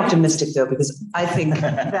want to be optimistic though, because I think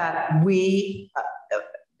that we,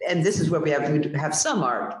 and this is where we have some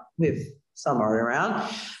art. We have some art around,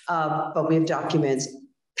 but we have documents.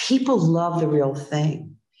 People love the real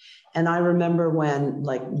thing. And I remember when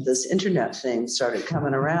like this internet thing started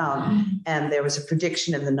coming around and there was a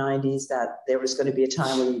prediction in the 90s that there was going to be a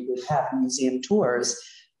time when we would have museum tours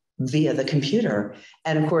via the computer.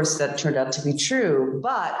 And of course that turned out to be true,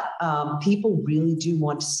 but people really do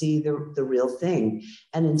want to see the real thing.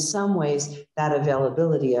 And in some ways that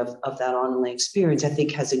availability of that online experience, I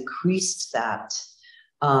think has increased that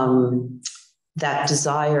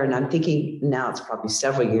desire. And I'm thinking now it's probably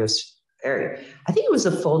several years. I think it was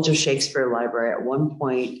the Folger Shakespeare Library at one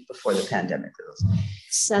point before the pandemic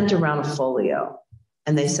sent around a folio,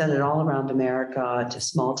 and they sent it all around America to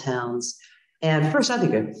small towns. And first, I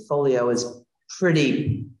think a folio is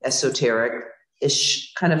pretty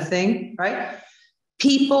esoteric-ish kind of thing, right?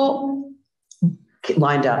 People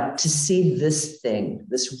lined up to see this thing,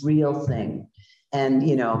 this real thing. And,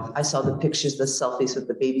 I saw the pictures, the selfies with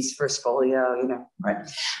the baby's first folio, right?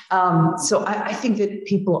 So I think that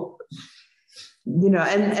people,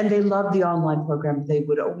 and they love the online program. They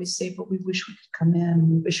would always say, but we wish we could come in.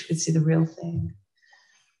 We wish we could see the real thing.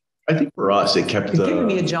 I think for us, it kept You're giving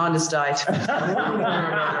me a jaundiced eye.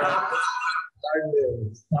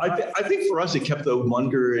 I think for us, it kept the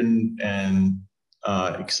wonder and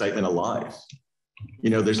excitement alive.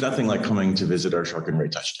 There's nothing like coming to visit our shark and ray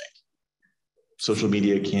touch tank. Social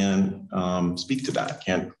media can speak to that,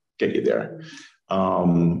 can't get you there.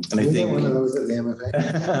 And I think one of those at the MFA.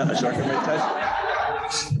 A shark and ray touch.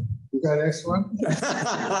 You got next one?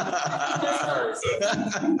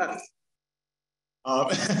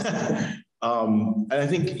 And I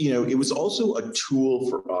think, it was also a tool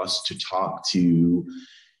for us to talk to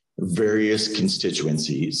various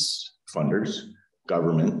constituencies, funders,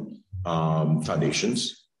 government,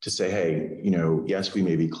 foundations, to say, hey, yes, we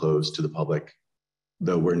may be closed to the public,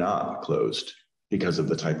 though we're not closed because of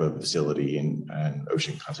the type of facility and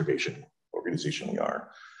ocean conservation organization we are.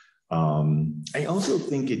 I also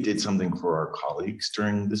think it did something for our colleagues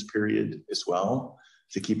during this period as well,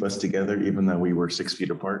 to keep us together, even though we were 6 feet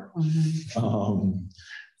apart. Mm-hmm.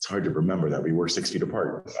 It's hard to remember that we were 6 feet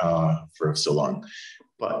apart for so long,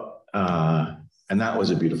 but and that was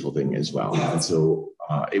a beautiful thing as well. And so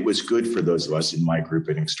it was good for those of us in my group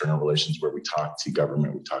in external relations, where we talked to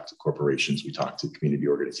government, we talked to corporations, we talked to community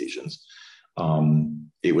organizations.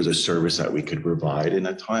 It was a service that we could provide in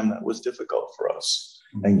a time that was difficult for us,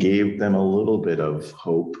 and gave them a little bit of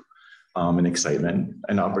hope and excitement,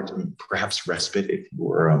 an opportunity, perhaps respite if you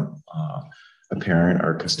were a parent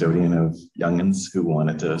or custodian of youngins who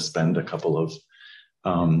wanted to spend a couple of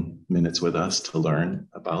minutes with us to learn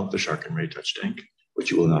about the shark and ray touch tank,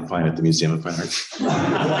 which you will not find at the Museum of Fine Arts.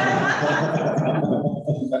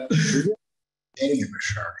 Name a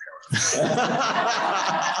shark.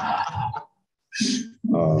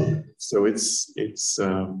 So it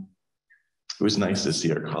was nice to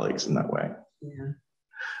see our colleagues in that way. Yeah.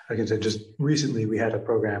 I can say just recently we had a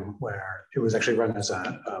program where it was actually run as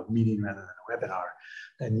a meeting rather than a webinar.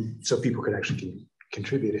 And so people could actually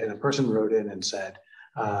contribute. And a person wrote in and said,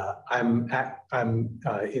 I'm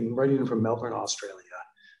writing in from Melbourne, Australia.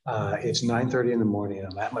 It's 9:30 in the morning.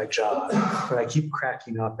 I'm at my job, but I keep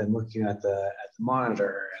cracking up and looking at the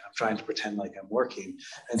monitor, and I'm trying to pretend like I'm working.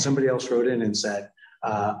 And somebody else wrote in and said,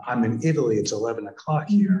 I'm in Italy, it's 11 o'clock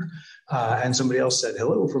here. And somebody else said,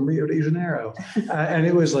 hello from Rio de Janeiro. And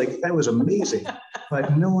it was like, that was amazing.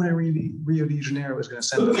 But no one in Rio de Janeiro was going to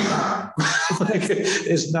send us. Like,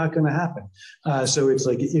 it's not going to happen. So it's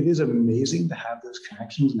like, it is amazing to have those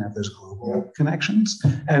connections and have those global connections.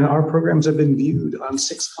 And our programs have been viewed on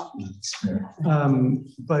 6 continents.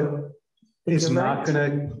 But it's not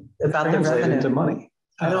going to translate into money.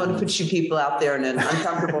 I don't want to put you people out there in an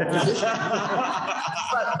uncomfortable position.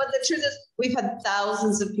 But the truth is, we've had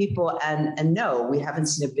thousands of people, and no, we haven't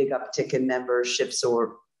seen a big uptick in memberships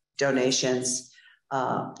or donations.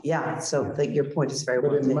 So your point is very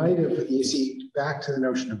well taken. But it might have, you see, back to the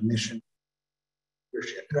notion of mission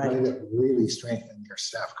leadership, it might have really strengthened your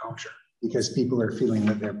staff culture, because people are feeling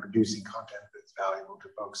that they're producing content that's valuable to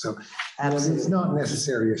folks. So it's not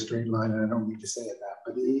necessarily a straight line, and I don't mean to say it that,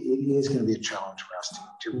 but it is going to be a challenge for us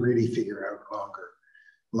to really figure out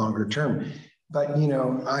longer term. But,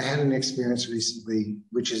 I had an experience recently,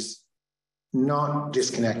 which is not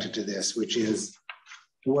disconnected to this, which is,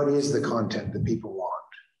 what is the content that people want,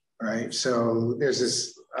 right? So there's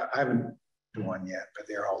this, I haven't done one yet, but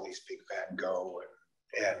there are all these big Van Gogh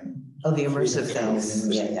and the immersive things.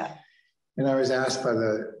 Yeah. And I was asked by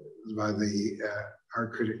the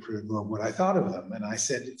art critic for the Globe what I thought of them, and I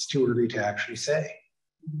said it's too early to actually say.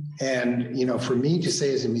 And for me to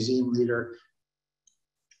say as a museum leader,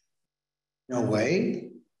 no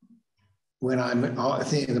way, when I'm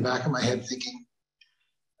in the back of my head thinking,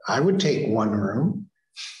 I would take one room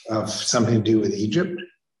of something to do with Egypt.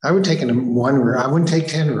 I would take one room. I wouldn't take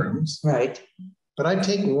 10 rooms. Right. But I'd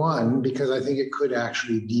take one because I think it could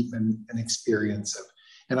actually deepen an experience of,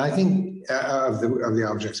 and I think of the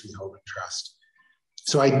objects we hold in trust.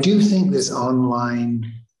 So I do think this online,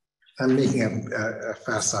 I'm making a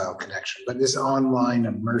facile connection, but this online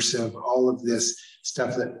immersive, all of this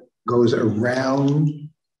stuff that goes around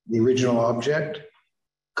the original object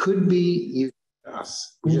could be used by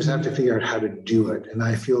us. We just have to figure out how to do it. And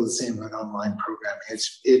I feel the same about online programming.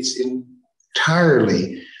 It's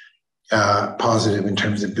entirely positive in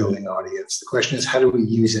terms of building audience. The question is, how do we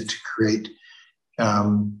use it to create,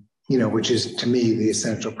 which is to me the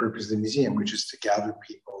essential purpose of the museum, which is to gather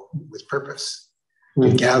people with purpose.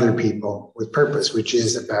 to gather people with purpose, which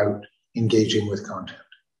is about engaging with content.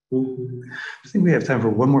 I think we have time for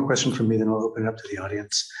one more question from me, then I'll open it up to the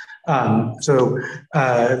audience.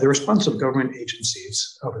 The response of government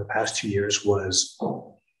agencies over the past 2 years was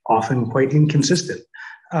often quite inconsistent.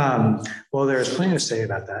 Well, there's plenty to say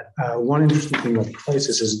about that. One interesting thing about the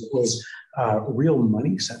crisis was real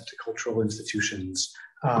money sent to cultural institutions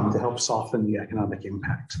to help soften the economic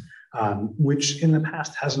impact, which in the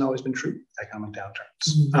past hasn't always been true with economic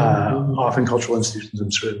downturns. Often cultural institutions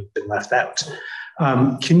have sort of been left out.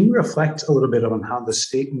 Can you reflect a little bit on how the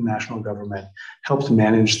state and national government helped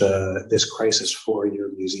manage this crisis for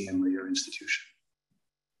your museum or your institution?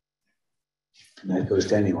 And that goes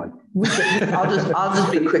to anyone. I'll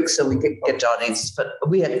just be quick so we can get to audiences. But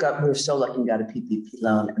we were so lucky we got a PPP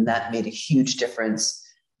loan, and that made a huge difference.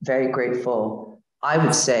 Very grateful. I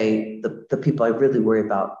would say the people I really worry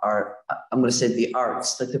about are, I'm going to say the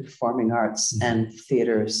arts, like the performing arts and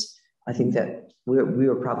theaters. I think that we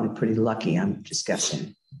were probably pretty lucky. I'm just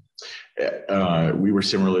guessing. We were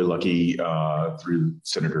similarly lucky through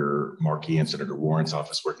Senator Markey and Senator Warren's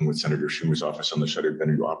office, working with Senator Schumer's office on the Shuttered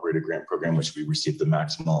Venue Operator Grant Program, which we received the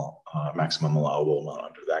maximum allowable amount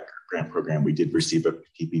under that grant program. We did receive a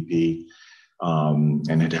PPP,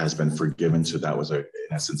 and it has been forgiven. So that was, in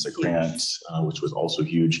essence, a grant, which was also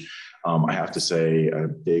huge. I have to say a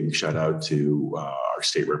big shout out to our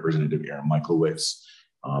state representative, Aaron Michaelwitz,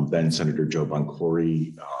 then Senator Joe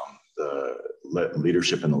Boncory, the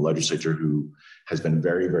leadership in the legislature, who has been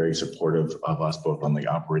very, very supportive of us both on the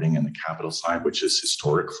operating and the capital side, which is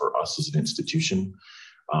historic for us as an institution.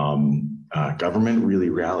 Government really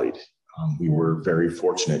rallied. We were very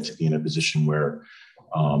fortunate to be in a position where,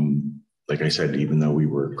 like I said, even though we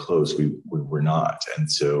were close, we were not. And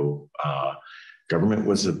so government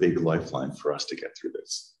was a big lifeline for us to get through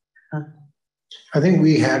this. I think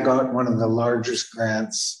we had got one of the largest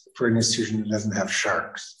grants for an institution that doesn't have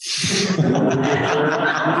sharks.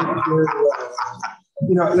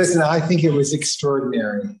 Listen, I think it was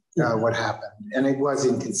extraordinary what happened, and it was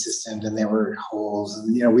inconsistent, and there were holes,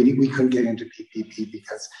 and we couldn't get into PPP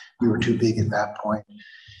because we were too big at that point.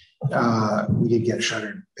 We did get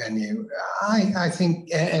Shuttered Venue. I think,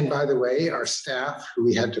 and by the way, our staff who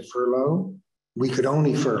we had to furlough, we could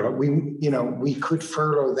only furlough. We could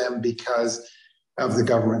furlough them because of the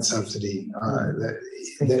government subsidy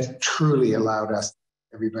that truly allowed us,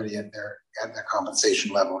 everybody at their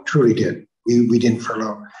compensation level, truly did. We didn't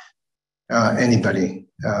furlough anybody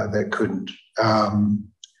that couldn't.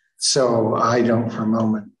 So I don't for a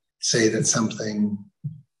moment say that something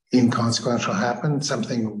inconsequential happened.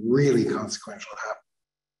 Something really consequential happened.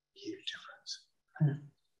 Huge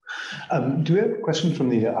difference. Do we have questions from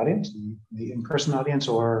the audience, the in-person audience,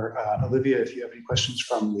 or Olivia, if you have any questions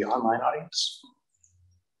from the online audience?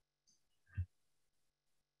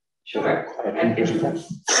 Sure.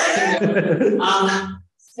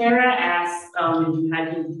 Sarah asked if you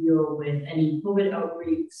had to deal with any COVID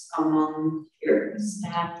outbreaks among your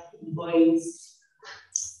staff, employees.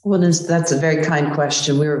 Well, that's a very kind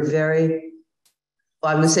question. We were very,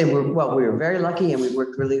 well, I'm going to say we were very lucky, and we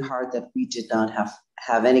worked really hard that we did not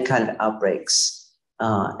have any kind of outbreaks.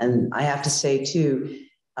 And I have to say too,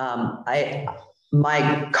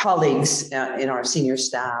 my colleagues in our senior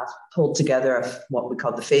staff pulled together what we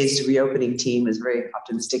call the phased reopening team. Is very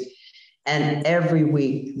optimistic. And every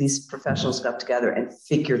week, these professionals got together and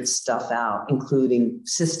figured stuff out, including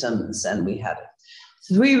systems. And we had a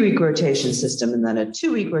 3-week rotation system and then a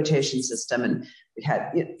 2-week rotation system. And we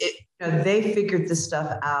had, they figured this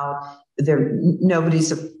stuff out.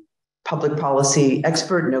 Nobody's a public policy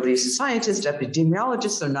expert. Nobody's a scientist,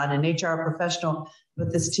 epidemiologist. They're not an HR professional.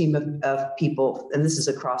 But this team of people, and this is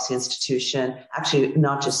across the institution, actually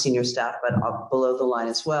not just senior staff, but below the line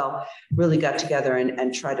as well, really got together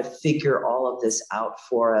and tried to figure all of this out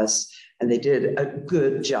for us. And they did a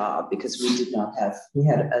good job because we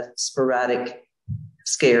had a sporadic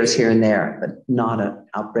scares here and there, but not an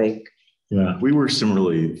outbreak. Yeah, we were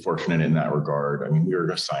similarly fortunate in that regard. I mean, we were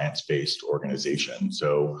a science-based organization,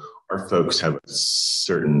 so our folks have a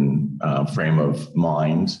certain frame of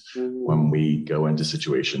mind when we go into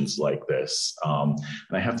situations like this. And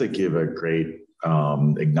I have to give a great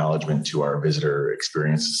acknowledgement to our visitor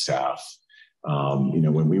experience staff.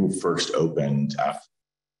 When we first opened, after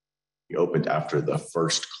the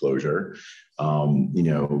first closure,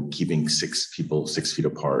 keeping 6 people 6 feet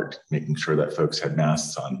apart, making sure that folks had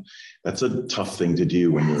masks on. That's a tough thing to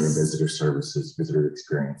do when you're a visitor services, visitor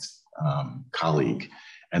experience colleague.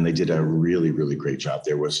 And they did a really, really great job.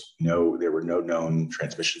 There were no known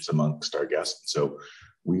transmissions amongst our guests. So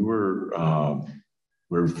we were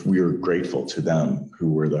we were grateful to them,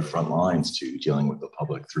 who were the front lines to dealing with the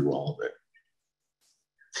public through all of it.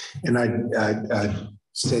 And I'd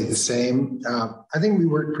say the same. I think we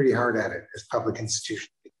worked pretty hard at it as public institutions.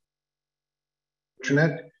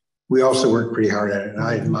 Internet, we also worked pretty hard at it, and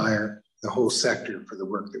I admire the whole sector for the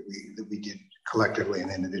work that we did collectively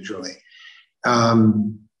and individually.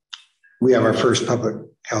 We have our first public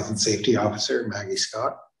health and safety officer, Maggie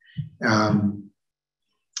Scott,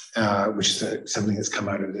 which is something that's come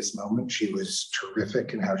out of this moment. She was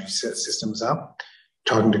terrific in how she set systems up,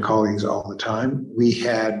 talking to colleagues all the time. We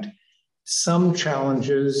had some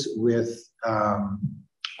challenges with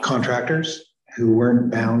contractors who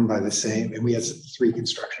weren't bound by the same, and we had 3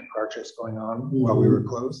 construction projects going on while we were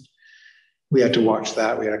closed. We had to watch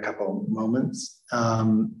that. We had a couple of moments.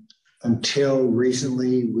 Until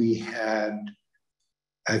recently, we had,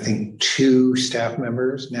 I think, 2 staff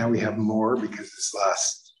members. Now we have more because this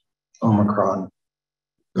last Omicron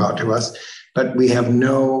got to us, but we have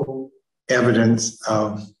no evidence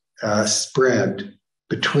of spread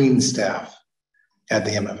between staff at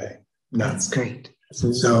the MFA. None. That's great.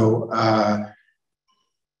 So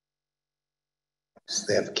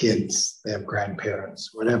they have kids, they have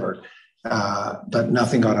grandparents, whatever, but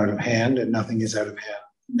nothing got out of hand, and nothing is out of hand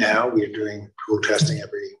now. We are doing pool testing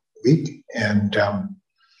every week, and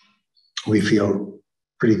we feel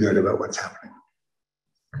pretty good about what's happening.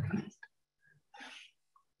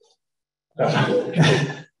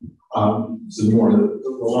 So more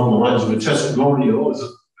along the lines of a testimonial, as a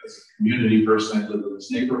community person, I live in this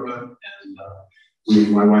neighborhood,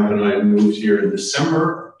 and my wife and I moved here in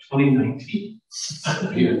December of 2019.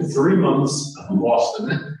 We had 3 months in Boston,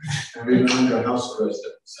 and we've been under house arrest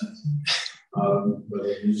ever since. But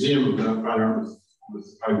the Museum of Fine Art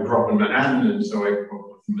I grew up in Manhattan, and so I grew up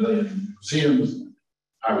with a million museums.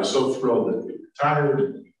 I was so thrilled that we retired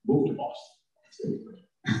and moved to Boston.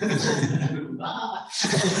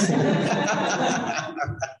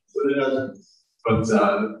 But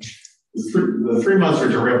the 3 months were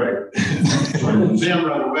terrific. So I museum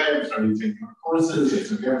right away. I started taking courses. I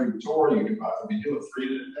took every tour you could possibly do, 3 a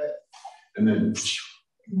day,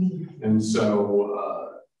 and so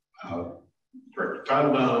Director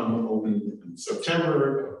Teitelbaum opened in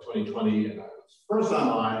September of 2020, and I was first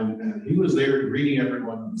online, and he was there greeting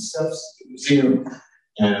everyone on the steps of the museum.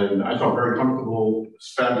 And I felt very comfortable. It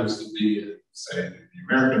was fabulous to be, say, the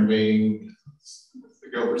American wing, the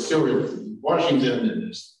Gilbert Stewart, Washington, and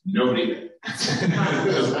there's nobody. It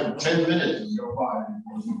was like 10 minutes to go by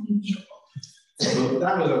before someone showed up. So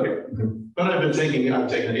that was okay. But I've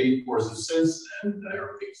taken 8 courses since, and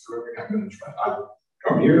everything's terrific. I'm going to try. I'll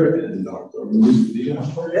come here and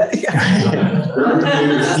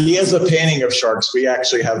He has a painting of sharks. We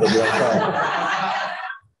actually have the real shark.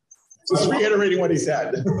 Just reiterating what he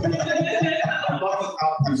said.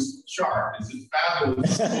 This shark is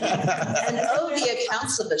fabulous. And the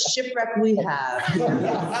accounts of the shipwreck we have.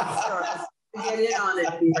 Get in on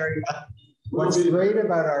it, Peter. What's great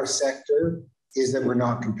about our sector is that we're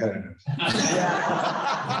not competitive.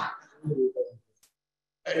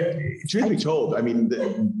 Truth be told, I mean,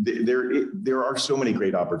 there are so many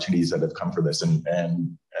great opportunities that have come for this,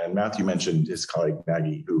 and Matthew mentioned his colleague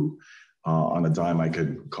Maggie, who on a dime I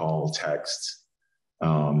could call, text.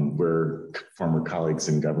 We're former colleagues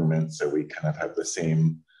in government, so we kind of have the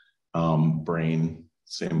same brain,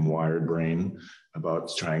 same wired brain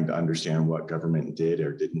about trying to understand what government did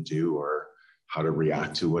or didn't do, or how to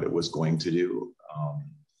react to what it was going to do.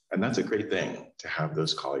 And that's a great thing to have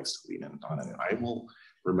those colleagues to lean in on. And I will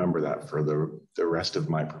remember that for the rest of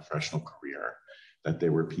my professional career, that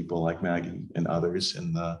there were people like Maggie and others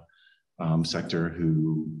in the sector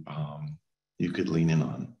who you could lean in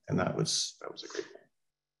on. And that was a great thing.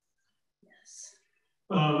 Yes.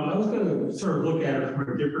 I was going to sort of look at it from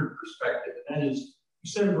a different perspective. And that is,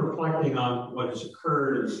 instead of reflecting on what has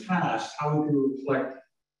occurred in the past, how would you reflect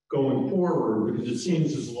going forward? Because it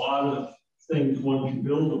seems there's a lot of things one can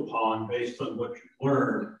build upon based on what you've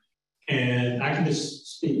learned. And I can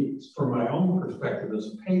just speak from my own perspective as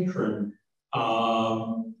a patron.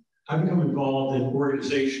 I've become involved in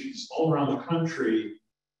organizations all around the country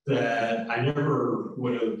that I never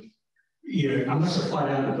would have, I'm not going to fly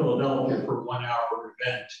down to Philadelphia for a 1-hour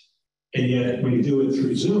event. And yet when you do it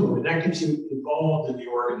through Zoom, that gets you involved in the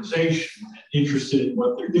organization, interested in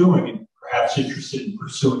what they're doing, and perhaps interested in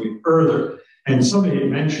pursuing it further. And somebody had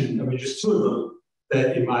mentioned, just 2 of them,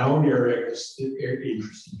 that in my own area, interest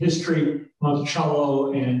in history,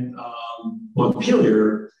 Monticello and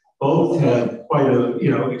Montpelier, both have quite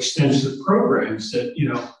extensive programs that,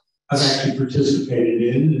 I've actually participated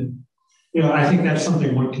in. And, I think that's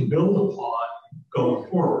something one can build upon going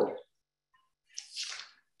forward.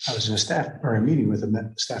 I was in a meeting with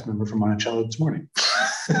a staff member from Monticello this morning.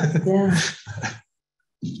 Yeah.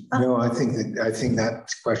 No, I think that's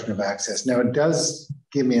a question of access. Now, it does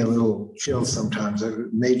give me a little chill sometimes. A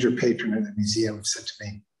major patron at the museum said to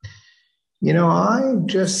me, you know, I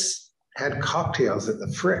just had cocktails at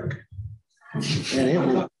the Frick. And it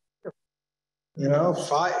was, you know,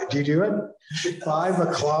 do you do it? 5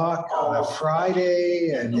 o'clock on a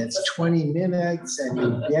Friday, and it's 20 minutes, and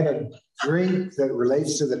you get a drink that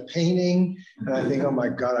relates to the painting. And I think, oh my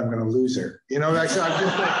God, I'm going to lose her. You know, so I'm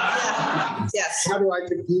just like, yes. How do I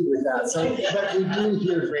compete with that? So, but we do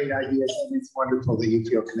hear great ideas, and it's wonderful that you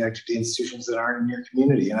feel connected to institutions that aren't in your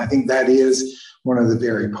community. And I think that is one of the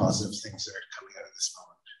very positive things that are coming out of this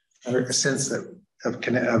moment. A sense of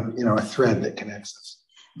you know, a thread that connects us.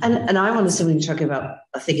 And I want to say, when you're talking about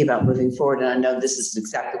thinking about moving forward, and I know this is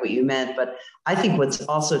exactly what you meant, but I think what's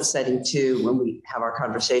also exciting too, when we have our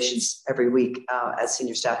conversations every week as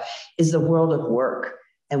senior staff, is the world of work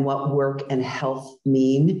and what work and health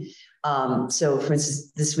mean. So for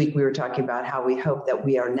instance, this week we were talking about how we hope that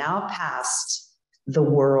we are now past the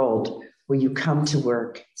world where you come to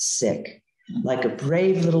work sick, like a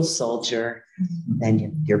brave little soldier,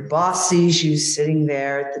 and your boss sees you sitting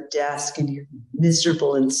there at the desk and you're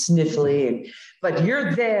miserable and sniffly, but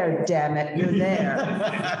you're there, damn it, you're there.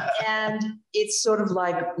 And it's sort of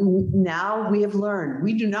like, now we have learned,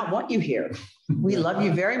 we do not want you here. We love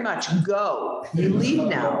you very much. Go. You leave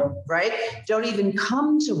now, right? Don't even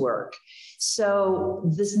come to work. So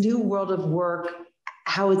this new world of work,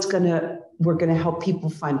 we're going to help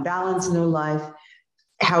people find balance in their life.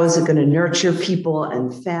 How is it going to nurture people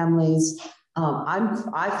and families?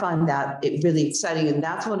 I find that it really exciting. And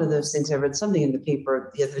that's one of those things. I read something in the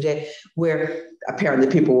paper the other day where apparently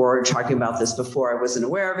people were talking about this before. I wasn't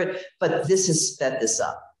aware of it, but this has sped this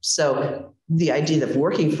up. So the idea of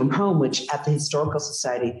working from home, which at the Historical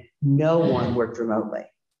Society, no one worked remotely.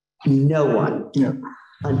 No one. Yeah.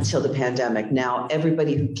 Until the pandemic. Now,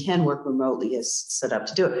 everybody who can work remotely is set up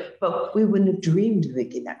to do it. But we wouldn't have dreamed of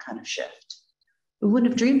making that kind of shift. We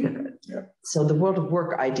wouldn't have dreamed of it. Yeah. So the world of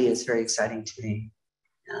work idea is very exciting to me.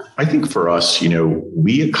 Yeah. I think for us, you know,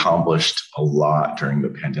 we accomplished a lot during the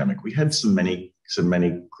pandemic. We had so many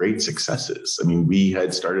great successes. I mean, we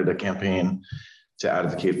had started a campaign to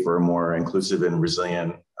advocate for a more inclusive and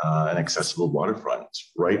resilient and accessible waterfront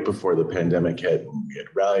right before the pandemic hit. We had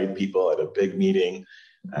rallied people at a big meeting,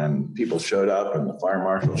 and people showed up, and the fire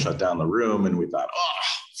marshal shut down the room, and we thought, oh,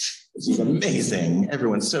 this is amazing.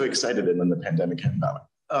 Everyone's so excited. And then the pandemic came about.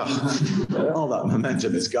 Oh, all that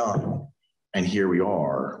momentum is gone. And here we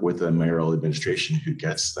are with a mayoral administration who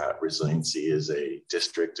gets that resiliency as a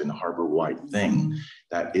district and harbor-wide thing.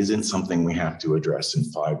 That isn't something we have to address in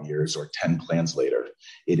 5 years or 10 plans later.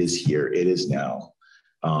 It is here. It is now.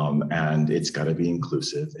 And it's got to be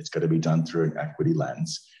inclusive. It's got to be done through an equity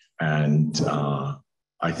lens. And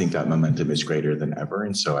I think that momentum is greater than ever.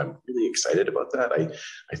 And so I'm really excited about that.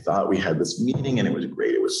 I thought we had this meeting and it was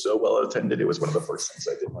great. It was so well attended. It was one of the first things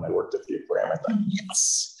I did when I worked at the aquarium. I thought,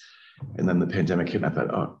 yes. And then the pandemic hit and I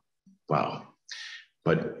thought, oh, wow.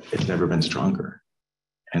 But it's never been stronger.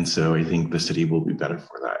 And so I think the city will be better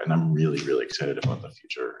for that. And I'm really, really excited about the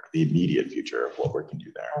future, the immediate future of what we can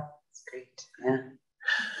do there. That's great.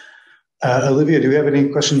 Yeah. Olivia, do we have any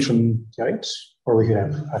questions from the audience? Or we could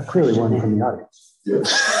have clearly one from the audience.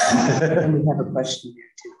 And we have a question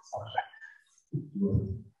here too.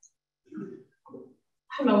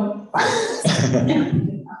 Hello.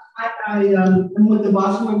 I'm with the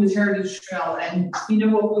Boston Women's Heritage Trail, and you know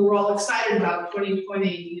what we were all excited about 2020,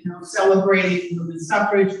 you know, celebrating women's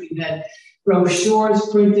suffrage. We had brochures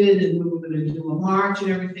printed and we were going to do a march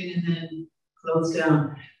and everything, and then closed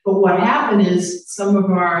down. But what happened is some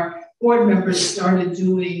of our board members started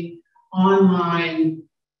doing online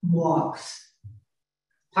walks,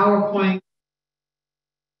 PowerPoint.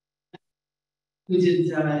 We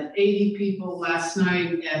did 80 people last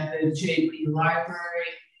night at the JP Library.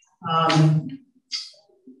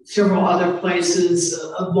 Several other places,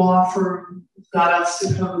 a law firm got us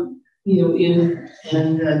to come, you know, in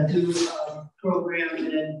and do a program.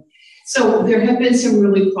 And so there have been some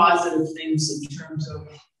really positive things in terms of,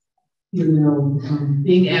 you know,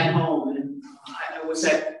 being at home. And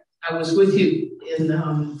I was with you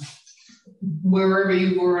in wherever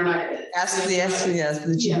you were, and I asked the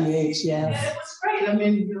GBH, yeah. And it was great. I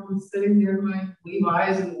mean, you know, I'm sitting there in my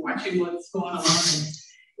Levi's and watching what's going on. And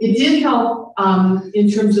it did help in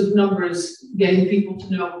terms of numbers, getting people to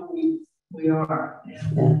know who we are. Yeah.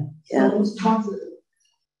 So it was positive.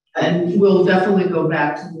 And we'll definitely go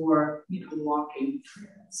back to more, you know, walking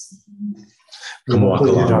trails. Come walk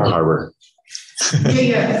along the harbor.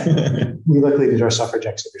 Yeah. We luckily did our suffrage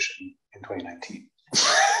exhibition in 2019.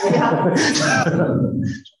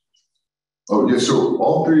 Oh, yeah, so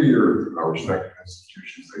all three of your respective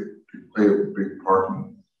institutions, they play a big part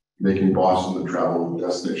in making Boston the travel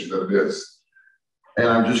destination that it is. And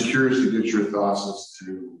I'm just curious to get your thoughts as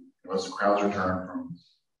to, as the crowds return from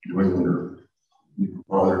New England or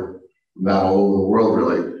farther from that all over the world,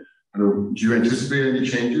 really. Do you anticipate any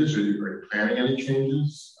changes? Are you planning any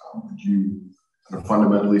changes? Do you kind of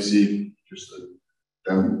fundamentally see just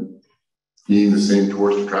them being the same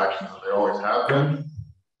tourist attractions that they always have been?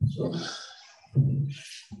 So.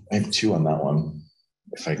 I have two on that one,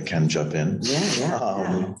 if I can jump in.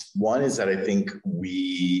 Yeah. One is that I think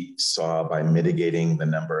we saw by mitigating the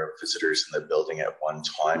number of visitors in the building at one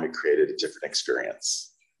time, it created a different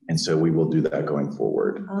experience. And so we will do that going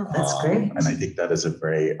forward. Oh, that's great. And I think that is a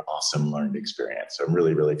very awesome learned experience. So I'm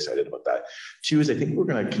really, really excited about that. Two is I think we're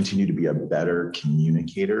going to continue to be a better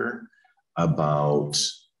communicator about,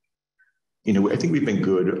 I think we've been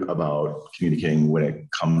good about communicating when it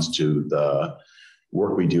comes to the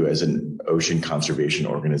work we do as an ocean conservation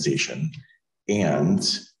organization. And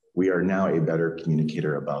we are now a better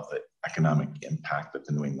communicator about the economic impact that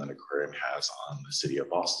the New England Aquarium has on the city of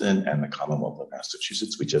Boston and the Commonwealth of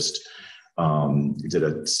Massachusetts. We just did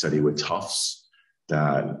a study with Tufts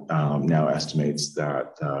that now estimates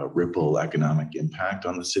that the ripple economic impact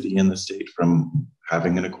on the city and the state from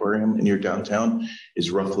having an aquarium in your downtown is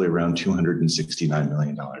roughly around $269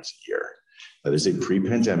 million a year. That is a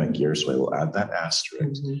pre-pandemic year, so I will add that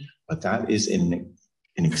asterisk. But that is an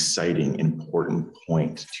exciting, important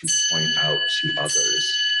point to point out to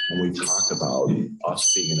others when we talk about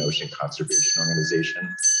us being an ocean conservation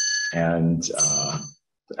organization and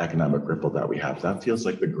the economic ripple that we have. That feels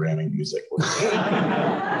like the Grammy music.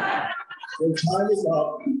 So time is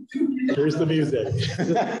up. Here's the music.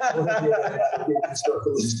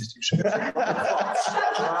 Historical institution.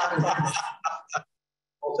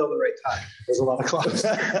 I'll tell the right time. There's a lot of clocks.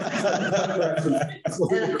 And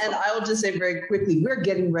I will just say very quickly, we're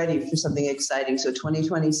getting ready for something exciting. So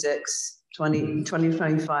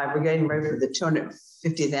 2025, we're getting ready for the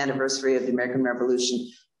 250th anniversary of the American Revolution,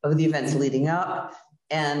 of the events leading up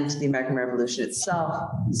and the American Revolution itself.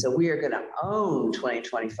 So we are going to own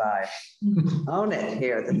 2025. Own it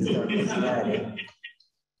here at the Historical Society.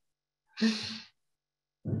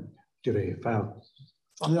 Do they file?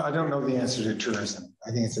 I don't know the answer to tourism.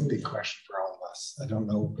 I think it's a big question for all of us. I don't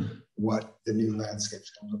know what the new landscape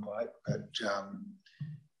is going to look like, but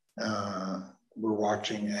we're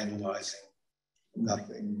watching, analyzing.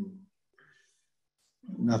 Nothing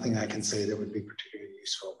I can say that would be particularly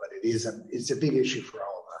useful, but it's a big issue for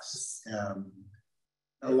all of us.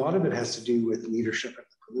 A lot of it has to do with leadership at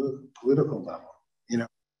the political level.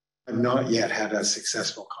 I've not yet had a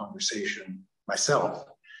successful conversation myself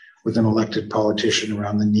with an elected politician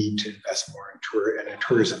around the need to invest more in a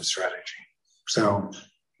tourism strategy. So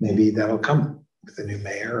maybe that'll come with a new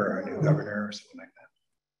mayor or a new governor or something like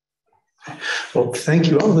that. Well,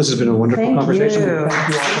 thank you all. This has been a wonderful conversation. You.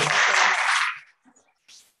 Thank you all.